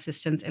with some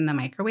assistance in the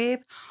microwave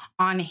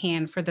on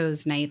hand for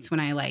those nights when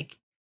I like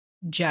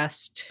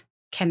just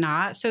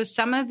cannot. So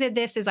some of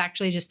this is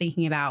actually just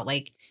thinking about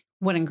like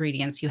what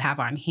ingredients you have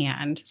on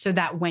hand so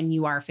that when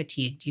you are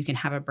fatigued, you can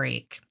have a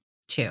break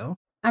too.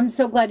 I'm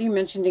so glad you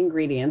mentioned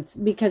ingredients,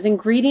 because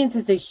ingredients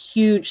is a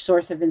huge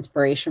source of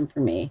inspiration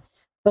for me.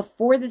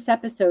 Before this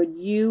episode,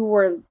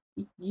 you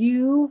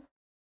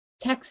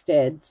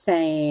texted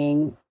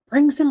saying,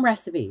 bring some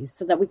recipes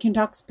so that we can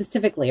talk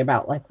specifically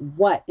about like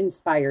what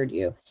inspired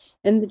you.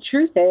 And the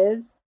truth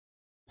is,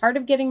 part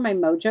of getting my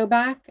mojo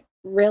back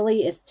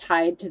really is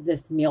tied to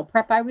this meal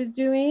prep I was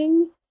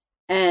doing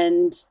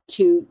and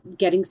to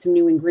getting some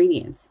new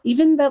ingredients.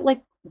 Even that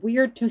like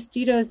weird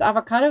Tostitos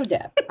avocado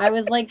dip. I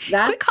was like,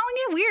 that. Quit calling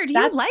it weird.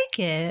 You like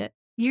it.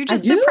 You're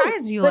just I do,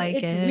 surprised you but like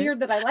it. It's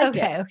weird that I like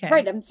it. Okay.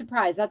 Right. I'm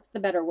surprised. That's the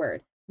better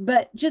word.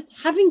 But just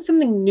having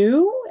something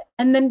new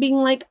and then being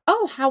like,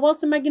 oh, how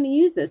else am I going to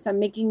use this? I'm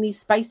making these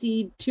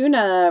spicy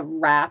tuna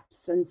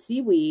wraps and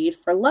seaweed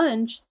for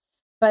lunch,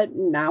 but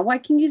now I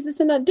can use this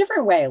in a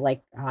different way,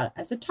 like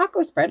as a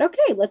taco spread.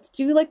 Okay, let's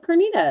do like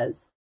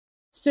carnitas.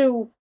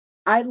 So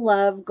I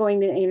love going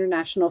to the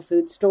International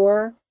Food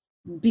Store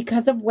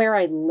because of where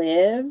I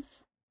live,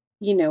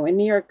 in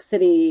New York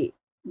City,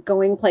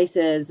 going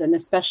places, and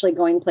especially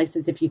going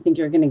places if you think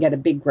you're going to get a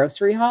big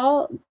grocery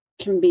haul,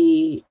 can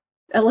be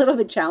a little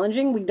bit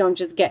challenging. We don't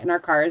just get in our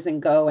cars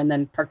and go and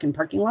then park in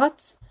parking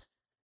lots.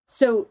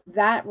 So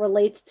that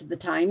relates to the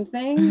time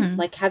thing,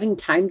 like having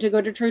time to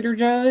go to Trader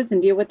Joe's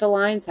and deal with the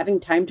lines,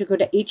 having time to go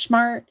to H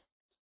Mart.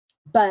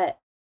 But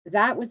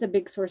that was a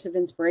big source of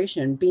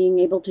inspiration, being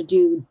able to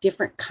do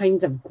different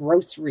kinds of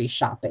grocery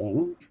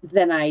shopping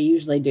than I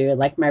usually do.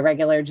 Like my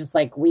regular, just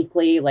like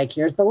weekly, like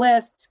here's the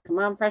list. Come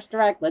on, Fresh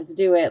Direct, let's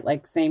do it.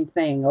 Like same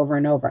thing over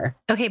and over.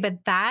 Okay,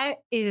 but that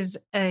is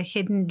a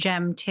hidden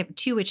gem tip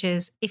too, which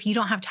is if you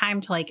don't have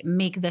time to like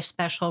make the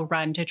special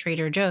run to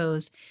Trader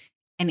Joe's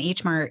and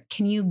H Mart,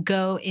 can you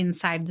go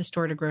inside the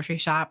store to grocery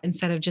shop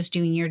instead of just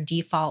doing your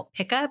default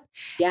pickup?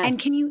 Yes. And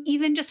can you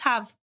even just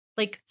have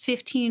like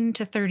 15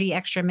 to 30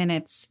 extra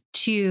minutes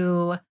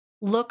to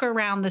look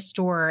around the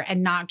store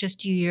and not just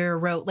do your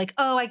rote, like,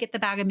 oh, I get the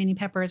bag of mini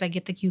peppers, I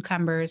get the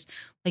cucumbers.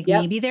 Like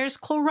maybe there's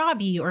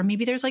kohlrabi or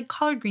maybe there's like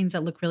collard greens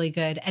that look really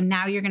good. And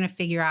now you're going to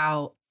figure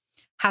out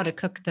how to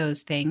cook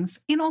those things.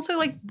 And also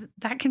like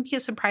that can be a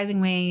surprising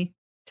way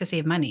to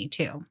save money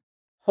too.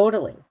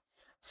 Totally.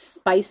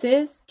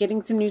 Spices,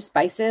 getting some new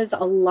spices, a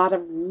lot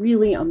of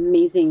really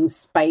amazing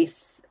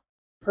spice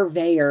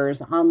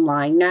purveyors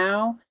online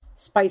now.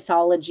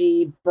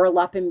 Spiceology,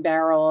 Burlap and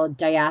Barrel,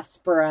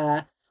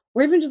 Diaspora,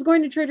 or even just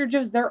going to Trader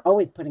Joe's, they're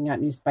always putting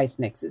out new spice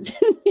mixes.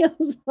 It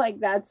feels like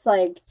that's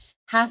like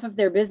half of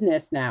their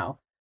business now.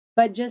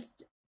 But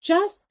just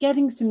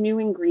getting some new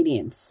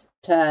ingredients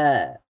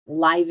to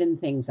liven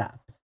things up.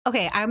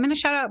 Okay, I'm going to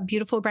shout out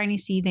Beautiful Briny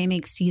Sea. They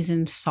make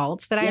seasoned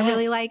salts that I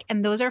really like.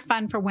 And those are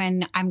fun for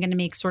when I'm going to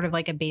make sort of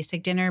like a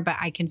basic dinner, but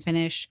I can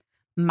finish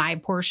my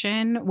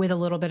portion with a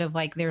little bit of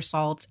like their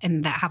salts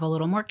and that have a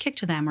little more kick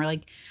to them, or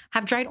like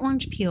have dried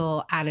orange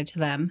peel added to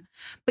them.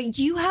 But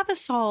you have a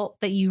salt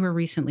that you were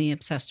recently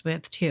obsessed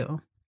with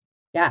too.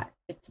 Yeah,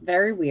 it's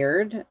very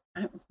weird.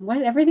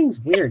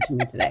 Everything's weird to me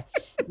today.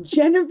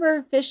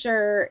 Jennifer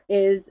Fisher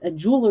is a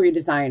jewelry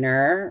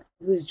designer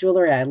whose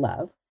jewelry I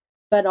love,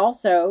 but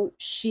also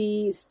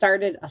she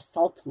started a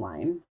salt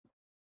line.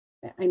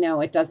 I know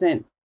it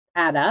doesn't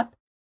add up,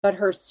 but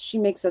she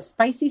makes a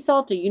spicy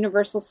salt, a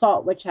universal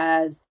salt, which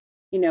has,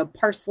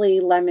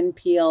 parsley, lemon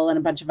peel, and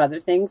a bunch of other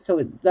things.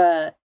 So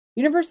the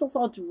universal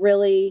salt's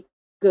really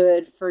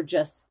good for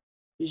just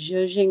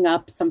zhuzhing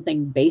up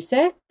something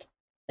basic.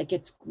 Like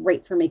it's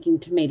great for making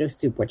tomato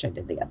soup, which I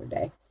did the other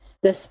day.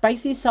 The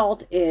spicy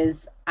salt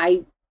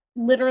I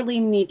literally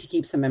need to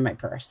keep some in my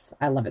purse.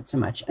 I love it so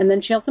much. And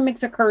then she also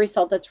makes a curry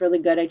salt that's really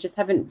good. I just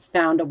haven't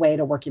found a way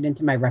to work it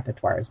into my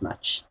repertoire as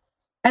much.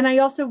 And I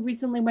also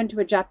recently went to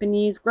a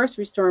Japanese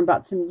grocery store and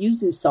bought some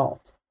yuzu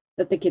salt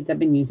that the kids have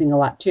been using a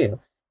lot too.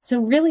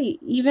 So really,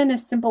 even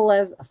as simple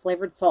as a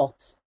flavored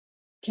salt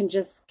can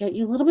just get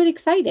you a little bit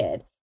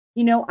excited.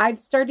 I've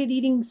started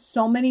eating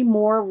so many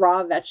more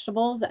raw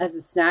vegetables as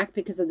a snack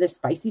because of this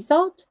spicy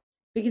salt.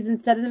 Because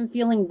instead of them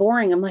feeling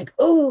boring, I'm like,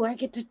 oh, I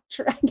get to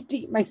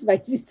eat my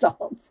spicy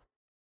salt.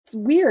 It's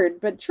weird,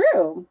 but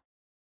true.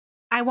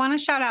 I want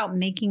to shout out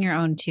making your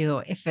own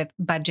too. If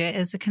budget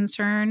is a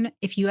concern,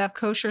 if you have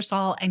kosher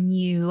salt and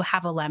you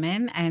have a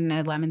lemon and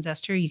a lemon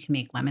zester, you can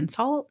make lemon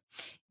salt.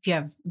 If you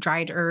have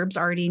dried herbs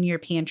already in your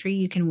pantry,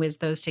 you can whiz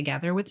those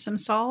together with some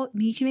salt.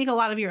 You can make a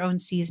lot of your own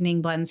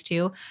seasoning blends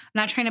too. I'm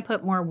not trying to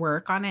put more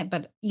work on it,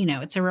 but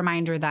it's a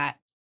reminder that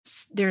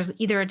there's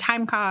either a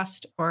time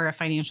cost or a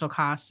financial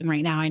cost. And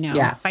right now I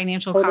know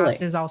financial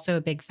cost is also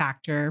a big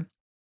factor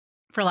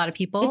for a lot of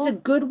people. It's a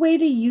good way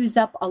to use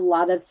up a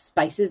lot of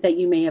spices that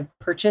you may have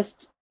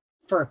purchased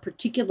for a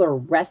particular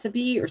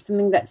recipe or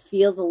something that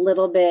feels a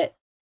little bit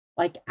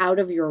like out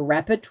of your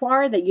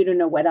repertoire that you don't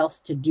know what else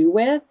to do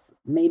with.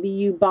 Maybe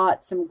you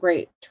bought some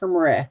great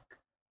turmeric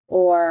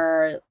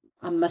or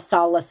a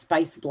masala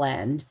spice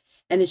blend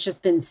and it's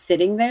just been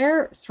sitting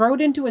there. Throw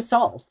it into a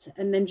salt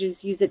and then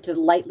just use it to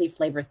lightly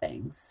flavor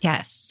things.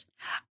 Yes.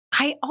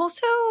 I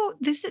also,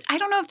 I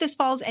don't know if this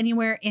falls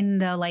anywhere in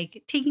the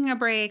like taking a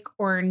break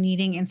or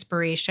needing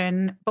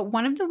inspiration, but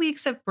one of the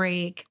weeks of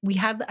break, we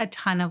had a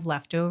ton of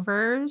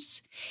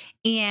leftovers.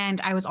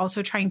 And I was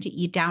also trying to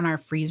eat down our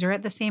freezer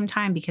at the same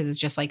time because it's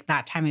just like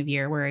that time of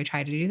year where I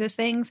try to do those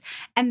things.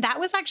 And that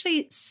was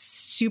actually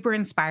super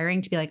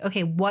inspiring to be like,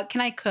 okay, what can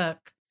I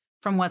cook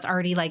from what's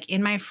already like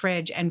in my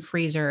fridge and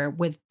freezer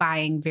with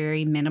buying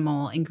very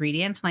minimal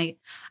ingredients. Like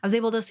I was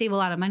able to save a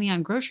lot of money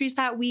on groceries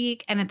that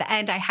week. And at the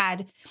end, I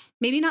had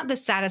maybe not the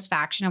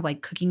satisfaction of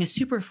like cooking a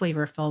super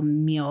flavorful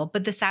meal,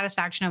 but the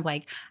satisfaction of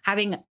like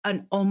having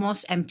an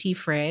almost empty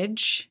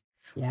fridge.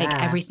 Yeah.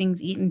 Like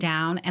everything's eaten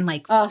down and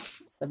like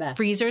the best.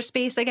 Freezer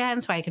space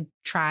again. So I could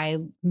try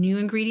new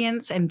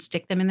ingredients and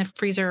stick them in the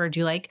freezer or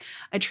do like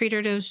a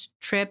Trader Joe's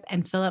trip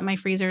and fill up my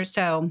freezer.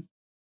 So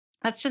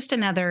that's just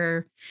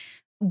another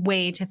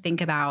way to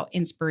think about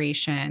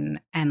inspiration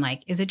and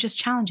like, is it just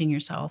challenging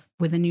yourself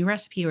with a new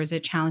recipe or is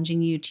it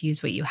challenging you to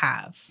use what you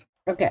have?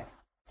 Okay.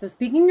 So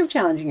speaking of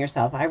challenging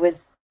yourself, I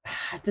was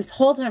this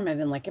whole time I've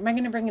been like, am I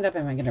going to bring it up?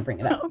 Am I going to bring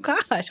it up? Oh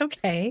gosh.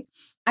 Okay.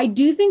 I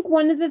do think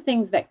one of the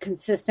things that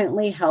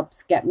consistently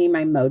helps get me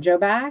my mojo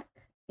back,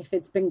 if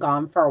it's been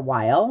gone for a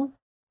while,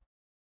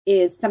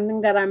 is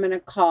something that I'm going to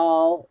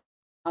call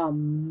a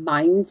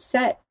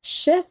mindset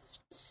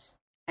shift.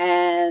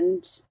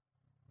 And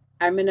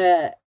I'm going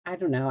to, I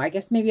don't know, I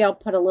guess maybe I'll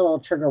put a little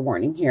trigger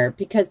warning here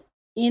because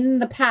in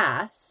the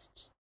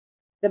past,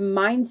 the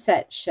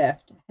mindset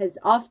shift has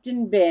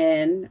often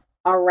been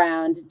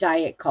around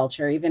diet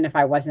culture, even if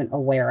I wasn't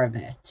aware of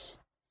it.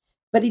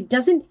 But it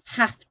doesn't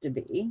have to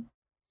be.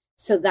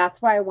 So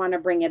that's why I want to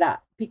bring it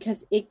up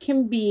because it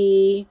can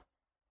be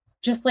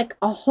just like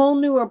a whole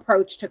new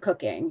approach to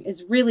cooking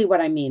is really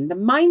what I mean. The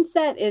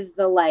mindset is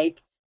the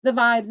like the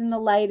vibes and the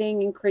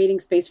lighting and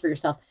creating space for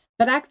yourself,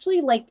 but actually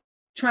like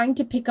trying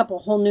to pick up a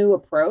whole new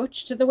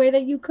approach to the way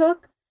that you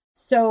cook.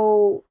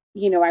 So,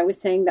 you know, I was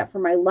saying that for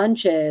my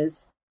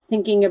lunches,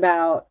 thinking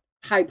about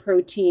high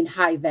protein,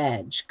 high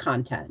veg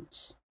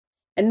content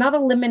and not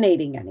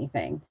eliminating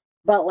anything,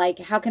 but like,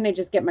 how can I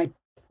just get my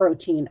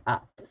protein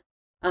up?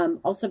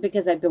 Also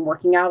because I've been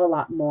working out a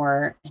lot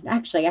more. And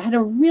actually I had a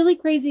really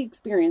crazy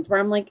experience where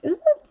I'm like, is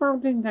this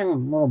protein thing a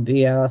little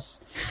BS?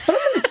 But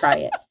I'm going to try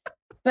it.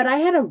 But I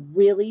had a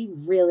really,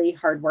 really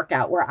hard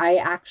workout where I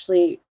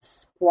actually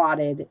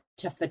squatted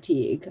to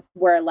fatigue,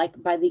 where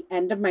like by the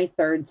end of my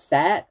third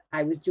set,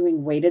 I was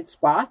doing weighted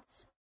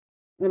squats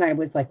and I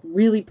was like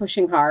really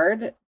pushing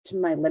hard to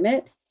my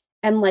limit.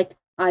 And like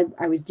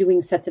I was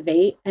doing sets of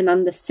 8. And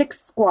on the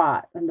 6th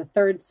squat, on the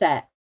third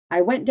set,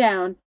 I went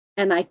down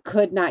and I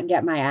could not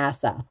get my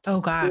ass up. Oh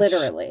gosh.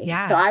 Literally.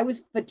 Yeah. So I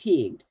was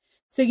fatigued.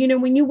 So, you know,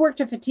 when you work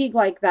to fatigue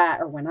like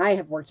that, or when I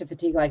have worked to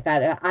fatigue like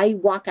that, and I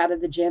walk out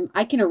of the gym,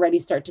 I can already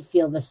start to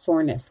feel the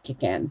soreness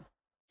kick in.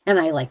 And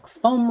I like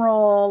foam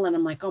roll and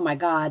I'm like, oh my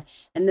God.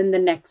 And then the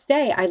next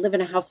day I live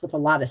in a house with a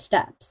lot of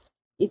steps.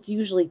 It's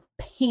usually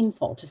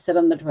painful to sit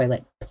on the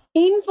toilet,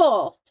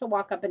 painful to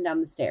walk up and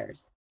down the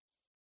stairs.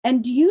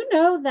 And do you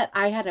know that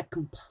I had a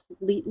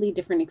completely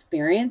different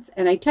experience?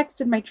 And I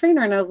texted my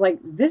trainer and I was like,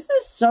 this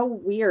is so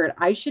weird.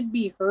 I should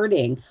be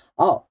hurting.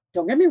 Oh,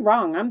 don't get me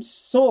wrong. I'm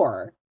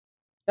sore,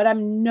 but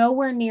I'm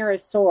nowhere near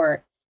as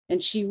sore.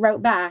 And she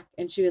wrote back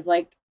and she was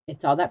like,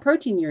 it's all that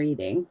protein you're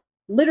eating.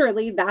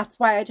 Literally, that's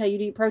why I tell you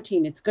to eat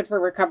protein. It's good for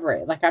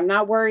recovery. Like, I'm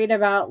not worried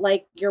about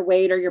like your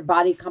weight or your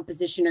body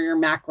composition or your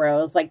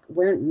macros. Like,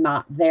 we're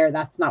not there.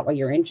 That's not what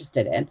you're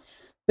interested in.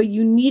 But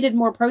you needed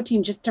more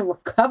protein just to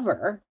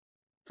recover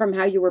from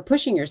how you were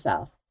pushing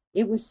yourself.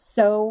 It was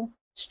so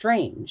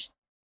strange.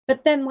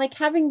 But then like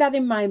having that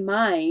in my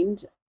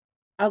mind,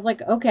 I was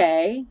like,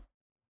 okay,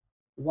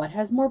 what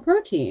has more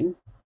protein?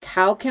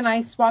 How can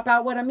I swap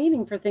out what I'm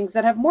eating for things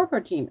that have more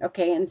protein?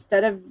 Okay,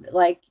 instead of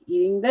like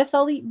eating this,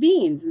 I'll eat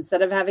beans.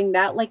 Instead of having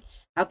that, like,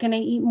 how can I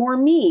eat more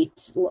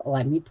meat?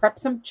 Let me prep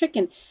some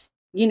chicken,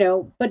 you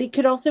know, but it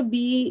could also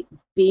be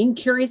being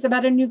curious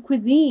about a new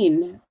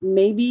cuisine.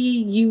 Maybe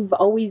you've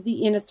always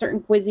eaten a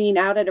certain cuisine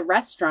out at a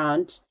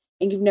restaurant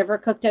and you've never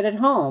cooked it at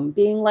home.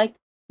 Being like,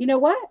 you know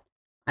what?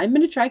 I'm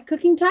going to try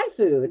cooking Thai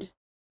food.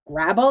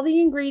 Grab all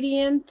the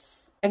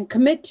ingredients and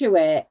commit to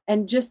it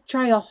and just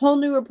try a whole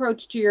new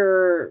approach to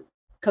your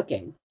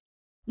cooking.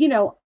 You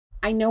know,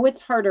 I know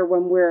it's harder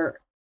when we're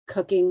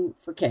cooking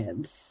for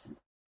kids.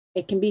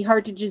 It can be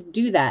hard to just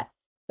do that.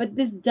 But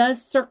this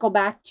does circle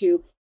back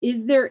to,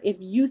 is there, if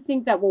you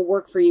think that will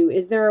work for you,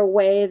 is there a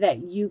way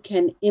that you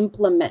can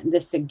implement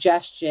this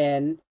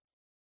suggestion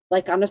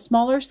like on a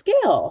smaller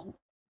scale?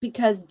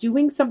 Because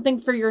doing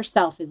something for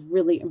yourself is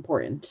really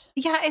important.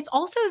 Yeah, it's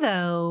also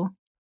though,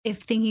 if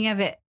thinking of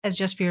it as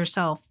just for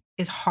yourself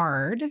is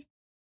hard,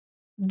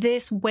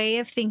 this way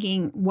of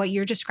thinking, what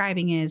you're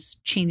describing is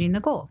changing the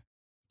goal.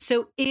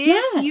 So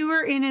if you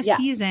are in a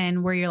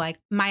season where you're like,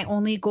 my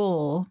only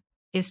goal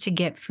is to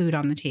get food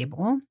on the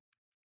table,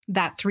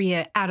 that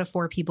 3 out of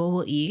 4 people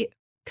will eat,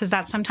 because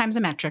that's sometimes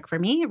a metric for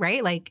me,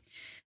 right? Like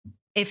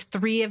if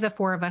 3 of the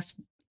 4 of us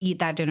eat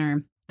that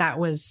dinner, that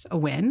was a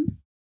win.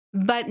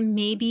 But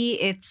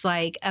maybe it's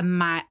like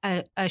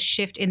a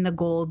shift in the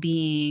goal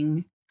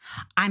being,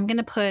 I'm going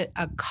to put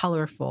a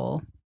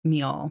colorful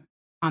meal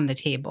on the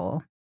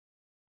table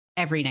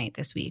every night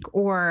this week,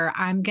 or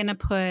I'm going to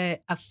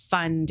put a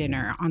fun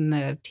dinner on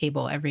the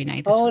table every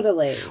night this week.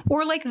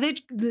 Or like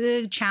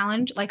the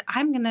challenge, like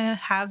I'm going to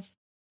have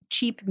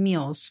cheap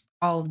meals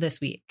all of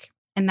this week.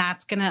 And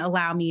that's going to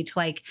allow me to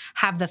like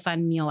have the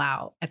fun meal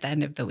out at the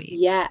end of the week.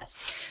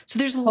 Yes. So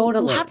there's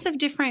lots of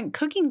different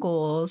cooking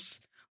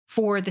goals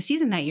for the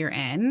season that you're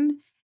in.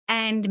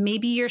 And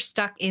maybe you're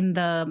stuck in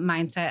the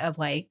mindset of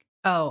like,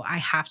 oh, I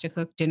have to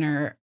cook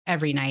dinner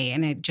every night.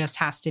 And it just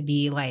has to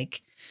be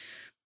like,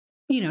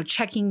 you know,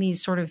 checking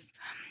these sort of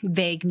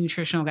vague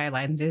nutritional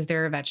guidelines. Is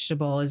there a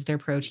vegetable? Is there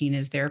protein?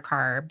 Is there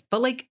carb?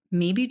 But like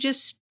maybe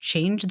just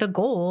change the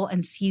goal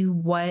and see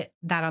what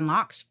that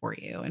unlocks for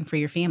you and for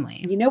your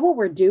family. You know what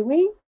we're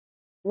doing?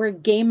 We're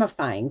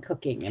gamifying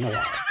cooking in a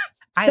way.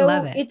 I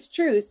love it. It's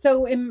true.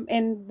 So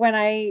when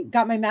I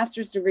got my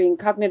master's degree in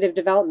cognitive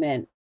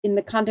development in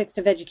the context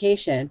of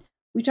education,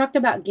 we talked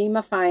about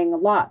gamifying a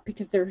lot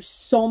because there's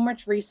so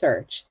much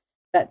research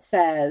that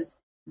says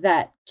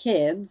that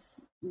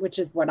kids, which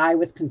is what I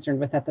was concerned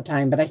with at the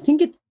time, but I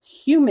think it's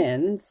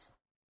humans,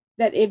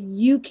 that if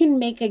you can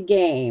make a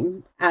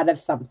game out of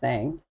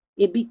something,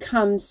 it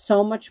becomes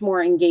so much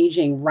more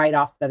engaging right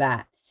off the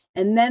bat.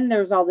 And then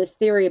there's all this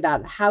theory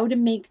about how to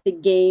make the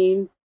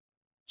game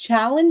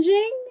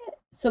challenging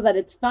so that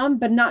it's fun,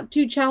 but not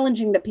too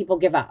challenging that people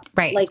give up.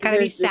 Right. Like, it's got to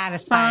be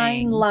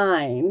satisfying. Fine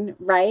line,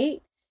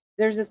 right?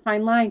 There's this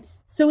fine line.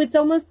 So it's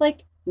almost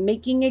like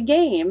making a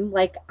game.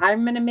 Like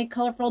I'm going to make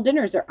colorful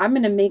dinners, or I'm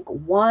going to make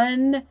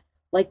one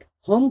like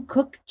home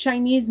cooked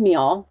Chinese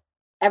meal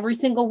every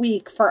single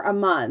week for a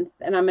month.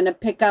 And I'm going to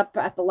pick up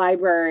at the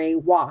library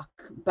Walk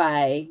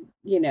by,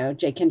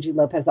 J. Kenji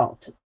Lopez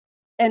Alt,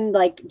 and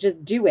like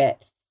just do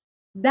it.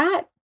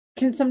 That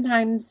can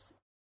sometimes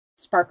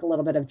spark a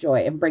little bit of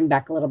joy and bring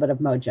back a little bit of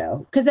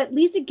mojo, because at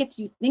least it gets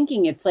you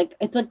thinking. It's like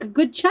a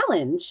good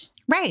challenge.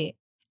 Right.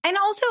 And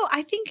also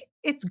I think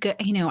it's good.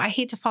 I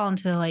hate to fall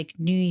into the like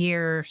New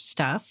Year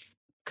stuff,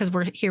 because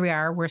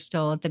we're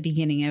still at the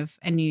beginning of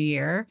a new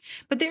year,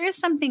 but there is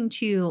something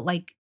to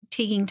like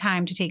taking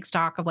time to take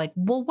stock of like,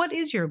 well, what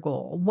is your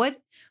goal?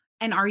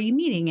 And are you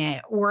meeting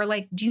it? Or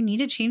like, do you need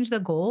to change the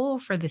goal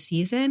for the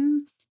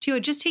season? To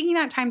just taking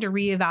that time to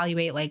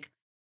reevaluate like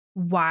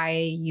why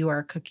you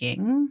are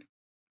cooking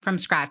from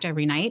scratch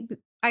every night.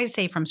 I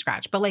say from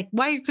scratch, but like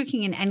why you're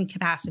cooking in any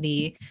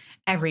capacity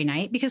every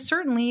night, because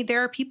certainly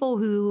there are people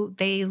who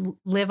they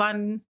live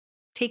on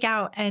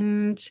takeout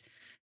and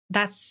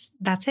that's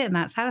it. And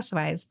that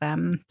satisfies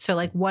them. So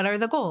like, what are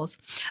the goals?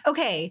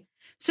 Okay.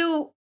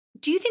 So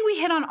do you think we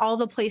hit on all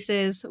the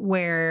places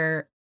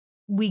where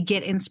we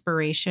get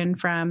inspiration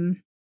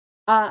from?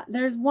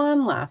 There's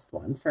one last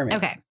one for me.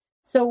 Okay.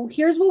 So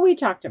here's what we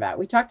talked about.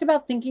 We talked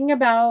about thinking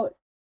about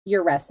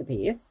your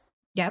recipes.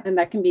 Yep. And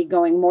that can be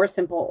going more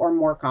simple or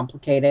more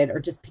complicated, or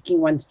just picking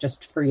ones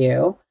just for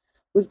you.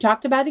 We've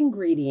talked about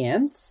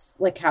ingredients,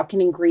 like how can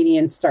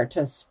ingredients start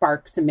to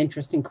spark some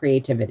interest and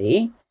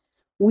creativity.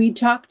 We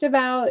talked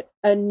about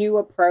a new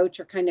approach,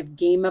 or kind of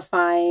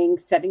gamifying,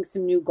 setting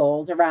some new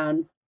goals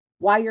around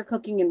why you're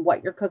cooking and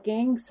what you're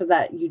cooking, so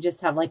that you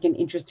just have like an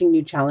interesting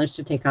new challenge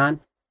to take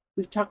on.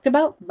 We've talked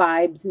about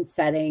vibes and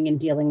setting and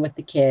dealing with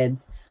the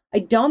kids. I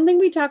don't think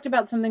we talked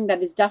about something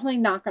that is definitely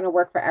not going to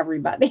work for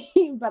everybody,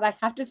 but I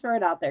have to throw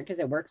it out there because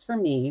it works for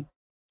me.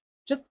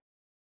 Just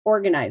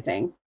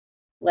organizing.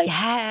 Like,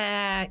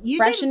 yeah,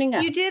 freshening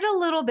up. You did a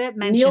little bit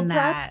mention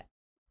that.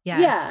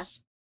 Yes. Yeah.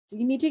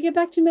 Do you need to get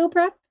back to meal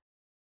prep?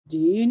 Do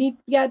you need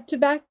to get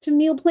back to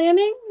meal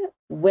planning?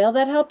 Will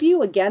that help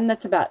you? Again,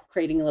 that's about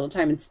creating a little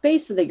time and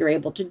space so that you're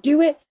able to do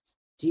it.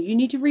 Do you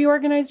need to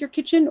reorganize your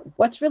kitchen?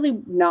 What's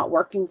really not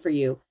working for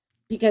you?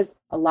 Because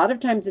a lot of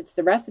times it's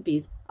the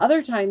recipes.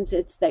 Other times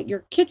it's that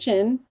your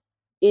kitchen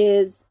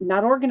is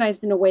not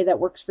organized in a way that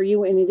works for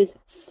you, and it is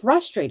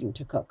frustrating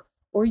to cook,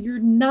 or your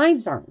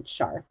knives aren't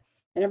sharp.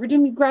 And every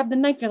time you grab the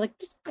knife, you're like,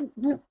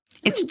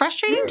 it's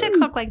frustrating to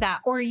cook like that.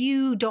 Or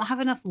you don't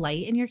have enough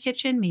light in your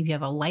kitchen. Maybe you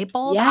have a light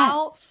bulb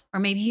out, or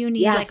maybe you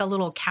need like a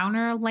little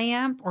counter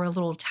lamp or a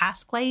little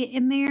task light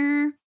in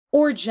there.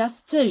 Or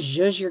just to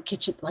zhuzh your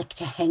kitchen, like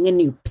to hang a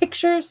new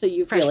picture so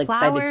you feel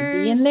excited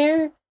to be in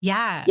there.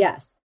 Yeah.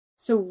 Yes.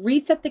 So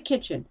reset the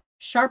kitchen,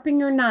 sharpen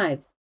your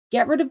knives,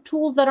 get rid of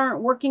tools that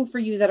aren't working for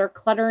you, that are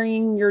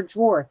cluttering your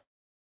drawer.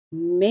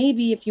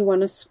 Maybe if you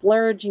want to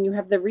splurge and you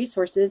have the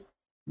resources,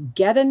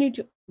 get a new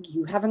tool.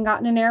 You haven't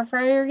gotten an air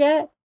fryer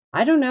yet?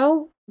 I don't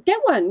know. Get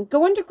one.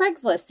 Go onto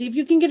Craigslist. See if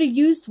you can get a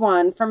used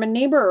one from a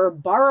neighbor, or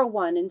borrow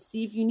one and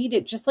see if you need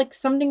it. Just like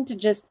something to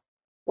just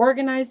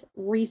organize,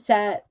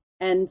 reset,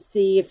 and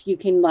see if you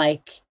can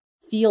like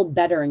feel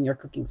better in your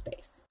cooking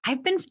space.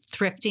 I've been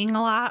thrifting a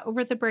lot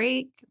over the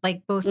break,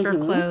 like both for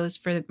clothes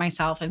for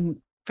myself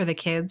and for the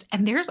kids.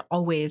 And there's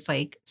always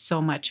like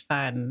so much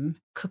fun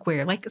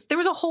cookware. Like there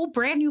was a whole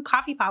brand new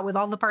coffee pot with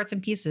all the parts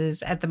and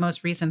pieces at the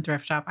most recent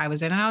thrift shop I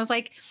was in. And I was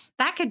like,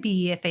 that could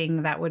be a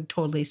thing that would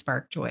totally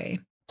spark joy.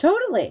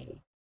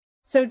 Totally.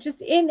 So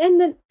just and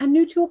then a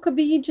new tool could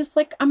be just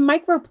like a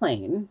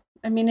microplane.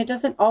 I mean, it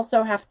doesn't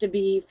also have to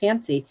be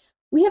fancy.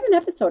 We have an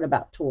episode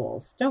about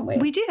tools, don't we?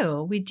 We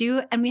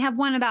do. And we have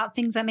one about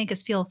things that make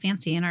us feel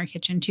fancy in our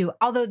kitchen too.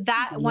 Although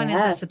that one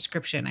is a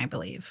subscription, I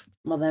believe.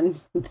 Well, then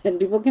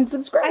people can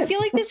subscribe. I feel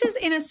like this is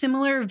in a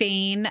similar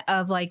vein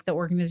of like the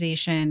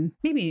organization,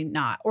 maybe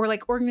not, or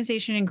like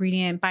organization,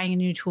 ingredient, buying a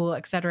new tool,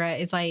 etc.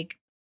 Is like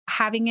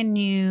having a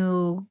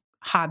new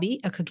hobby,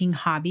 a cooking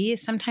hobby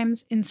is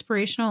sometimes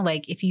inspirational.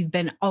 Like if you've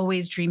been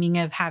always dreaming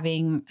of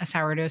having a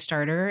sourdough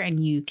starter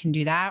and you can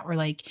do that, or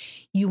like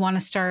you want to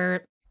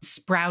start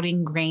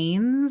sprouting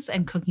grains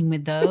and cooking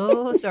with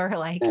those, or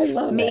like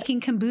making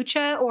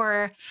kombucha,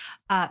 or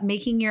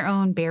making your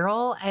own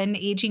barrel and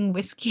aging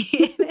whiskey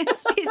in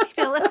Stacey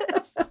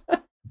Phyllis.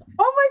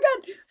 Oh my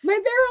God, my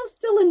barrel's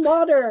still in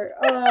water.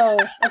 Oh,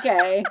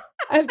 okay.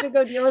 I have to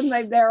go deal with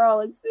my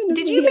barrel as soon as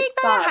Did you make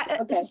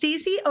that? Okay.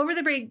 Stacey, over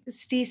the break,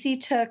 Stacey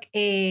took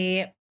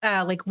a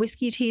like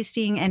whiskey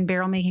tasting and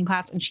barrel making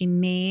class, and she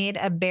made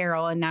a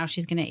barrel, and now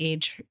she's going to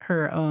age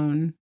her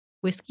own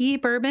whiskey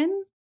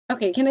bourbon.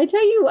 Okay, can I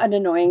tell you an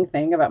annoying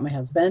thing about my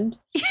husband?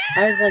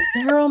 I was like,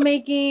 barrel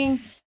making,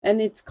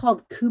 and it's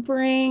called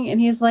coopering. And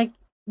he's like,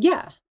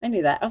 yeah, I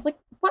knew that. I was like,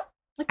 what?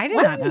 Like, I did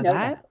not know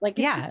that. Like,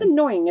 it's just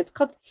annoying. It's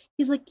called,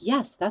 he's like,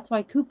 yes, that's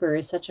why Cooper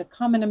is such a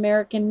common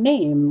American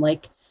name.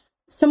 Like,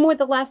 someone with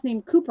the last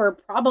name Cooper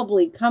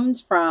probably comes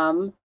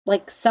from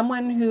like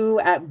someone who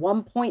at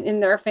one point in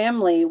their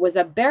family was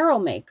a barrel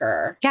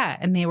maker. Yeah,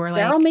 and they were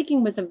like, barrel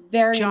making was a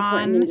very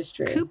important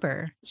industry.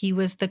 Cooper. He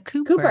was the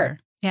Cooper.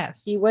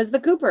 Yes. He was the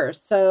Cooper.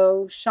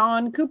 So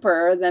Sean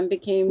Cooper then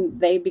became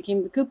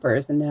the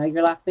Coopers, and now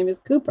your last name is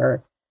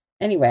Cooper.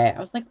 Anyway, I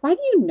was like, why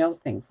do you know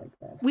things like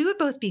this? We would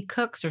both be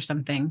cooks or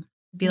something.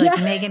 Be like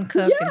Megan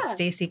Cook and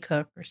Stacey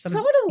Cook or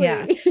something.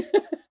 Totally. Yeah.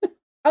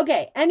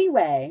 Okay.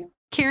 Anyway.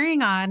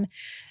 Carrying on,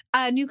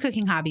 a new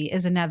cooking hobby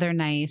is another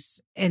nice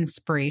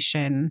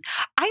inspiration.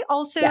 I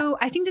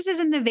think this is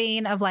in the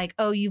vein of like,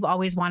 oh, you've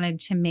always wanted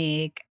to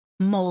make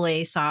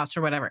mole sauce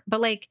or whatever, but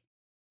like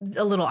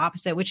a little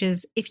opposite, which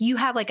is if you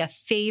have like a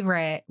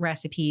favorite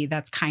recipe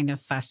that's kind of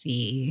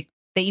fussy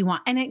that you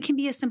want, and it can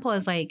be as simple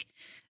as like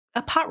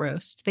a pot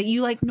roast that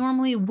you like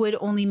normally would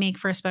only make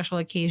for a special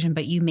occasion,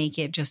 but you make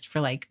it just for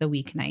like the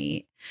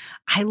weeknight.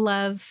 I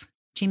love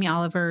Jamie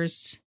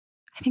Oliver's,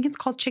 I think it's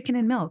called chicken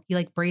and milk. You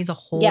like braise a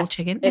whole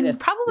chicken, and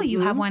probably you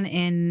have one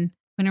in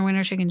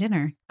Winter Chicken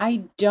Dinner.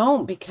 I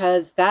don't,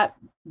 because that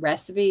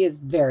recipe is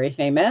very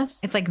famous.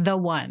 It's like the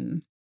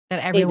one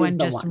that everyone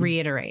just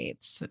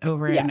reiterates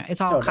over and it's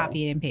all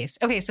copy and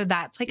paste. Okay, so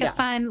that's like a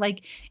fun,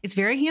 like it's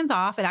very hands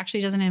off. It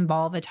actually doesn't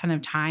involve a ton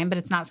of time, but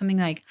it's not something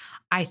like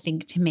I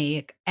think to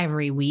make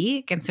every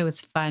week. And so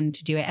it's fun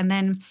to do it. And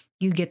then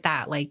you get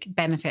that like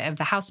benefit of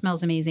the house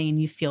smells amazing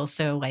and you feel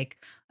so like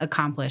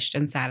accomplished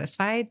and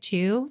satisfied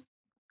too.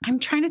 I'm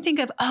trying to think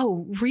of,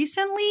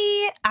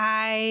 recently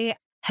I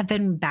have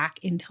been back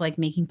into like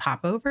making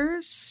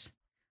popovers.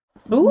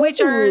 Which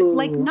are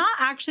like not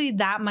actually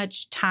that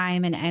much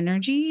time and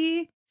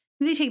energy.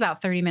 They take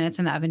about 30 minutes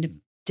in the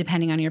oven,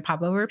 depending on your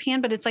popover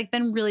pan. But it's like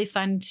been really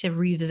fun to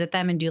revisit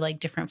them and do like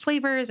different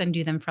flavors and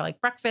do them for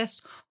like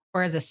breakfast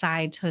or as a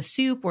side to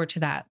soup or to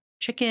that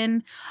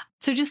chicken.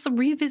 So just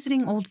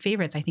revisiting old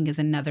favorites, I think, is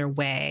another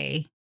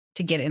way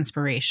to get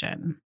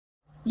inspiration.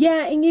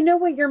 Yeah. And you know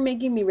what you're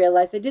making me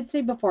realize? I did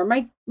say before,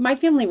 my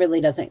family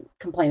really doesn't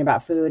complain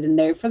about food. And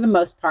they, for the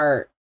most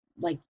part,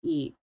 like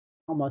eat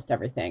almost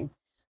everything.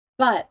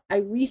 But I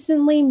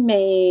recently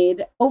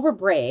made, over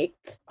break,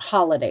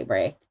 holiday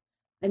break,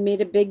 I made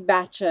a big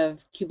batch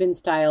of Cuban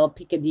style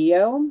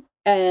picadillo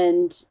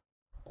and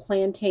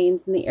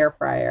plantains in the air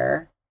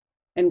fryer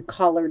and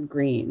collard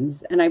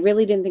greens. And I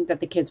really didn't think that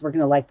the kids were going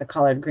to like the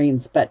collard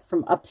greens, but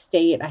from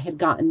upstate, I had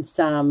gotten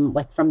some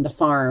like from the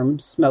farm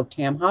smoked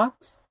ham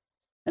hocks,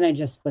 and I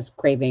just was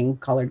craving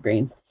collard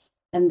greens,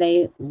 and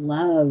they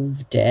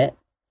loved it.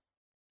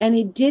 And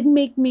it did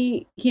make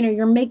me,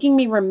 you're making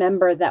me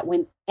remember that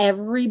when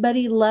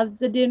everybody loves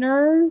the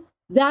dinner,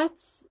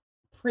 that's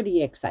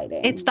pretty exciting.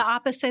 It's the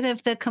opposite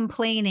of the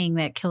complaining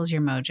that kills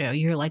your mojo.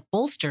 You're like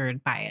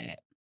bolstered by it.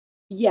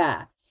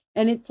 Yeah.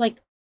 And it's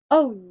like,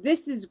 oh,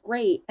 this is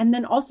great. And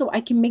then also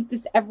I can make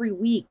this every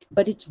week,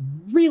 but it's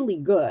really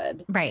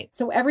good. Right.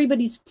 So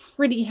everybody's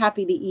pretty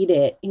happy to eat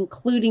it,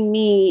 including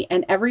me.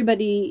 And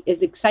everybody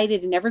is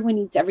excited and everyone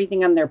eats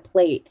everything on their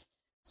plate.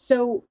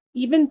 So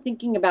even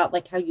thinking about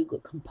like how you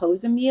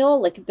compose a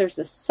meal, like if there's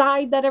a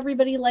side that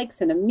everybody likes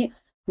and a meal,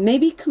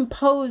 maybe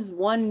compose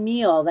one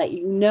meal that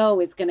you know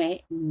is going to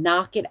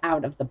knock it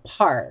out of the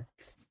park,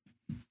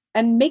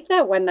 and make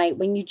that one night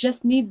when you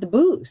just need the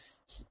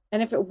boost.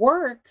 And if it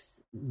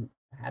works,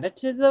 add it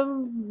to the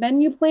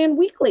menu plan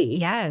weekly.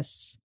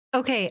 Yes.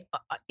 Okay.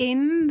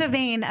 In the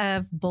vein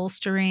of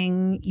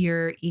bolstering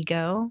your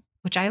ego,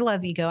 which I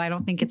love ego, I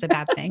don't think it's a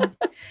bad thing.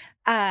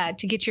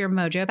 to get your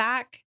mojo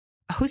back,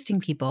 hosting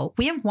people.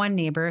 We have one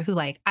neighbor who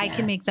I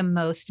can make the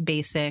most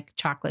basic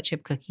chocolate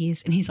chip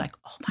cookies. And he's like,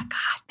 oh my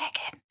God,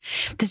 Megan,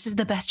 this is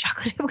the best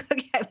chocolate chip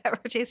cookie I've ever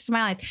tasted in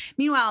my life.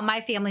 Meanwhile,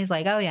 my family's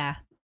like, oh yeah,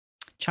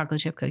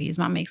 chocolate chip cookies.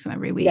 Mom makes them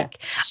every week. Yeah,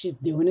 she's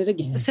doing it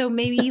again. So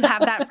maybe you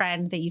have that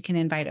friend that you can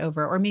invite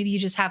over, or maybe you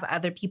just have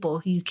other people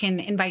who you can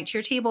invite to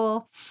your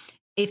table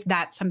if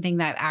that's something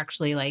that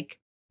actually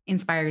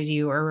inspires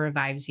you or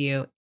revives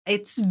you.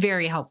 It's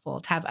very helpful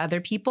to have other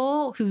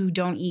people who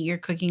don't eat your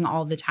cooking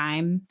all the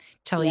time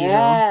tell you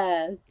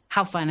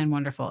how fun and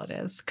wonderful it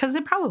is. Because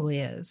it probably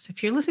is.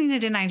 If you're listening to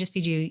Didn't I Just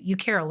Feed You, you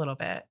care a little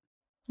bit.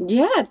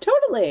 Yeah,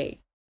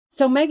 totally.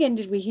 So Megan,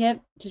 did we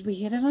hit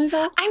it on it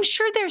all? I'm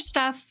sure there's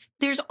stuff.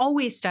 There's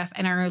always stuff.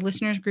 And our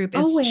listeners group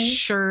is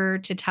sure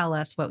to tell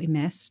us what we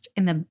missed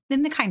in the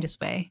kindest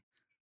way.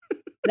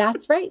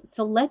 That's right.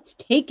 So let's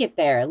take it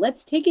there.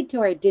 Let's take it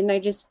to our Didn't I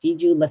Just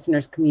Feed You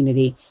listeners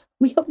community.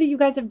 We hope that you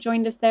guys have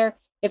joined us there.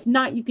 If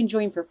not, you can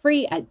join for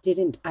free at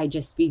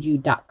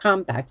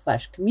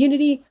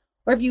didn'tijustfeedyou.com/community.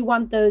 Or if you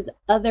want those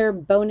other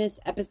bonus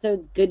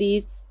episodes,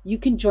 goodies, you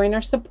can join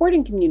our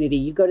supporting community.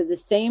 You go to the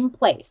same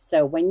place.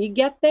 So when you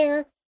get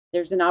there,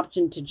 there's an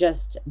option to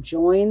just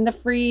join the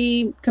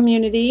free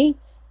community.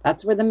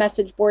 That's where the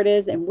message board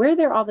is. And we're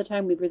there all the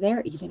time. We were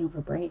there even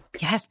over break.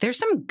 Yes, there's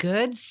some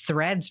good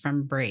threads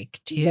from break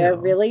too. There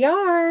really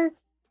are.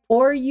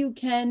 Or you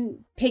can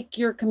pick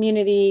your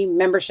community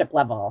membership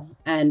level.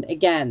 And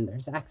again,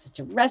 there's access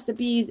to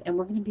recipes. And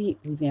we're going to be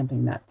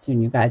revamping that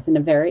soon, you guys, in a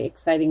very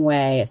exciting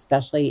way,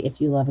 especially if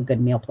you love a good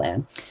meal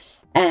plan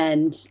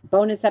and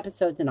bonus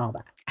episodes and all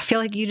that. I feel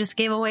like you just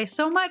gave away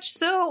so much.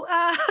 So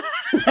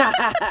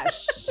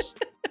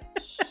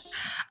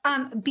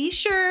be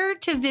sure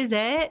to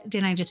visit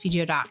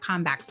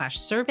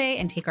didn'tijustfeedyou.com/survey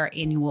and take our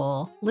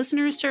annual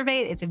listeners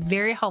survey. It's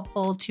very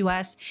helpful to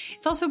us.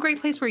 It's also a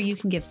great place where you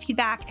can give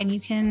feedback and you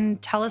can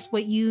tell us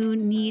what you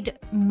need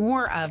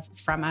more of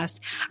from us.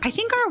 I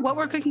think our What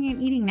We're Cooking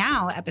and Eating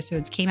Now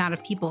episodes came out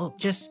of people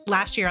just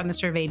last year on the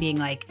survey being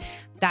like,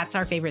 that's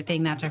our favorite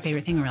thing. That's our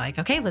favorite thing. And we're like,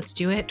 okay, let's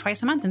do it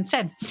twice a month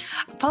instead.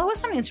 Follow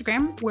us on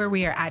Instagram where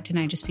we are at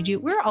Didn't I Just Feed You.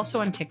 We're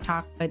also on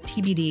TikTok, but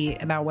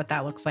TBD about what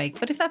that looks like.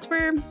 But if that's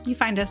where you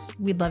find us,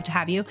 we'd love to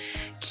have you.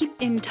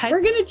 Keep in touch.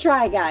 We're going to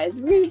try, guys.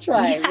 We're going to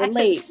try.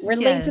 Yes, we're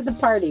late to the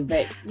party,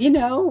 but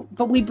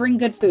but we bring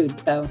good food.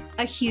 So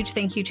a huge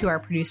thank you to our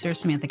producer,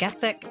 Samantha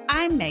Getzik.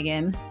 I'm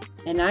Megan.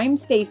 And I'm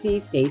Stacy.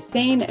 Stay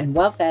sane and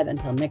well fed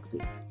until next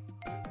week.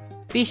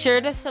 Be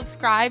sure to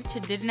subscribe to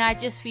Didn't I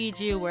Just Feed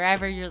You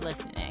wherever you're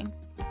listening.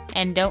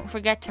 And don't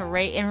forget to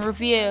rate and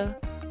review.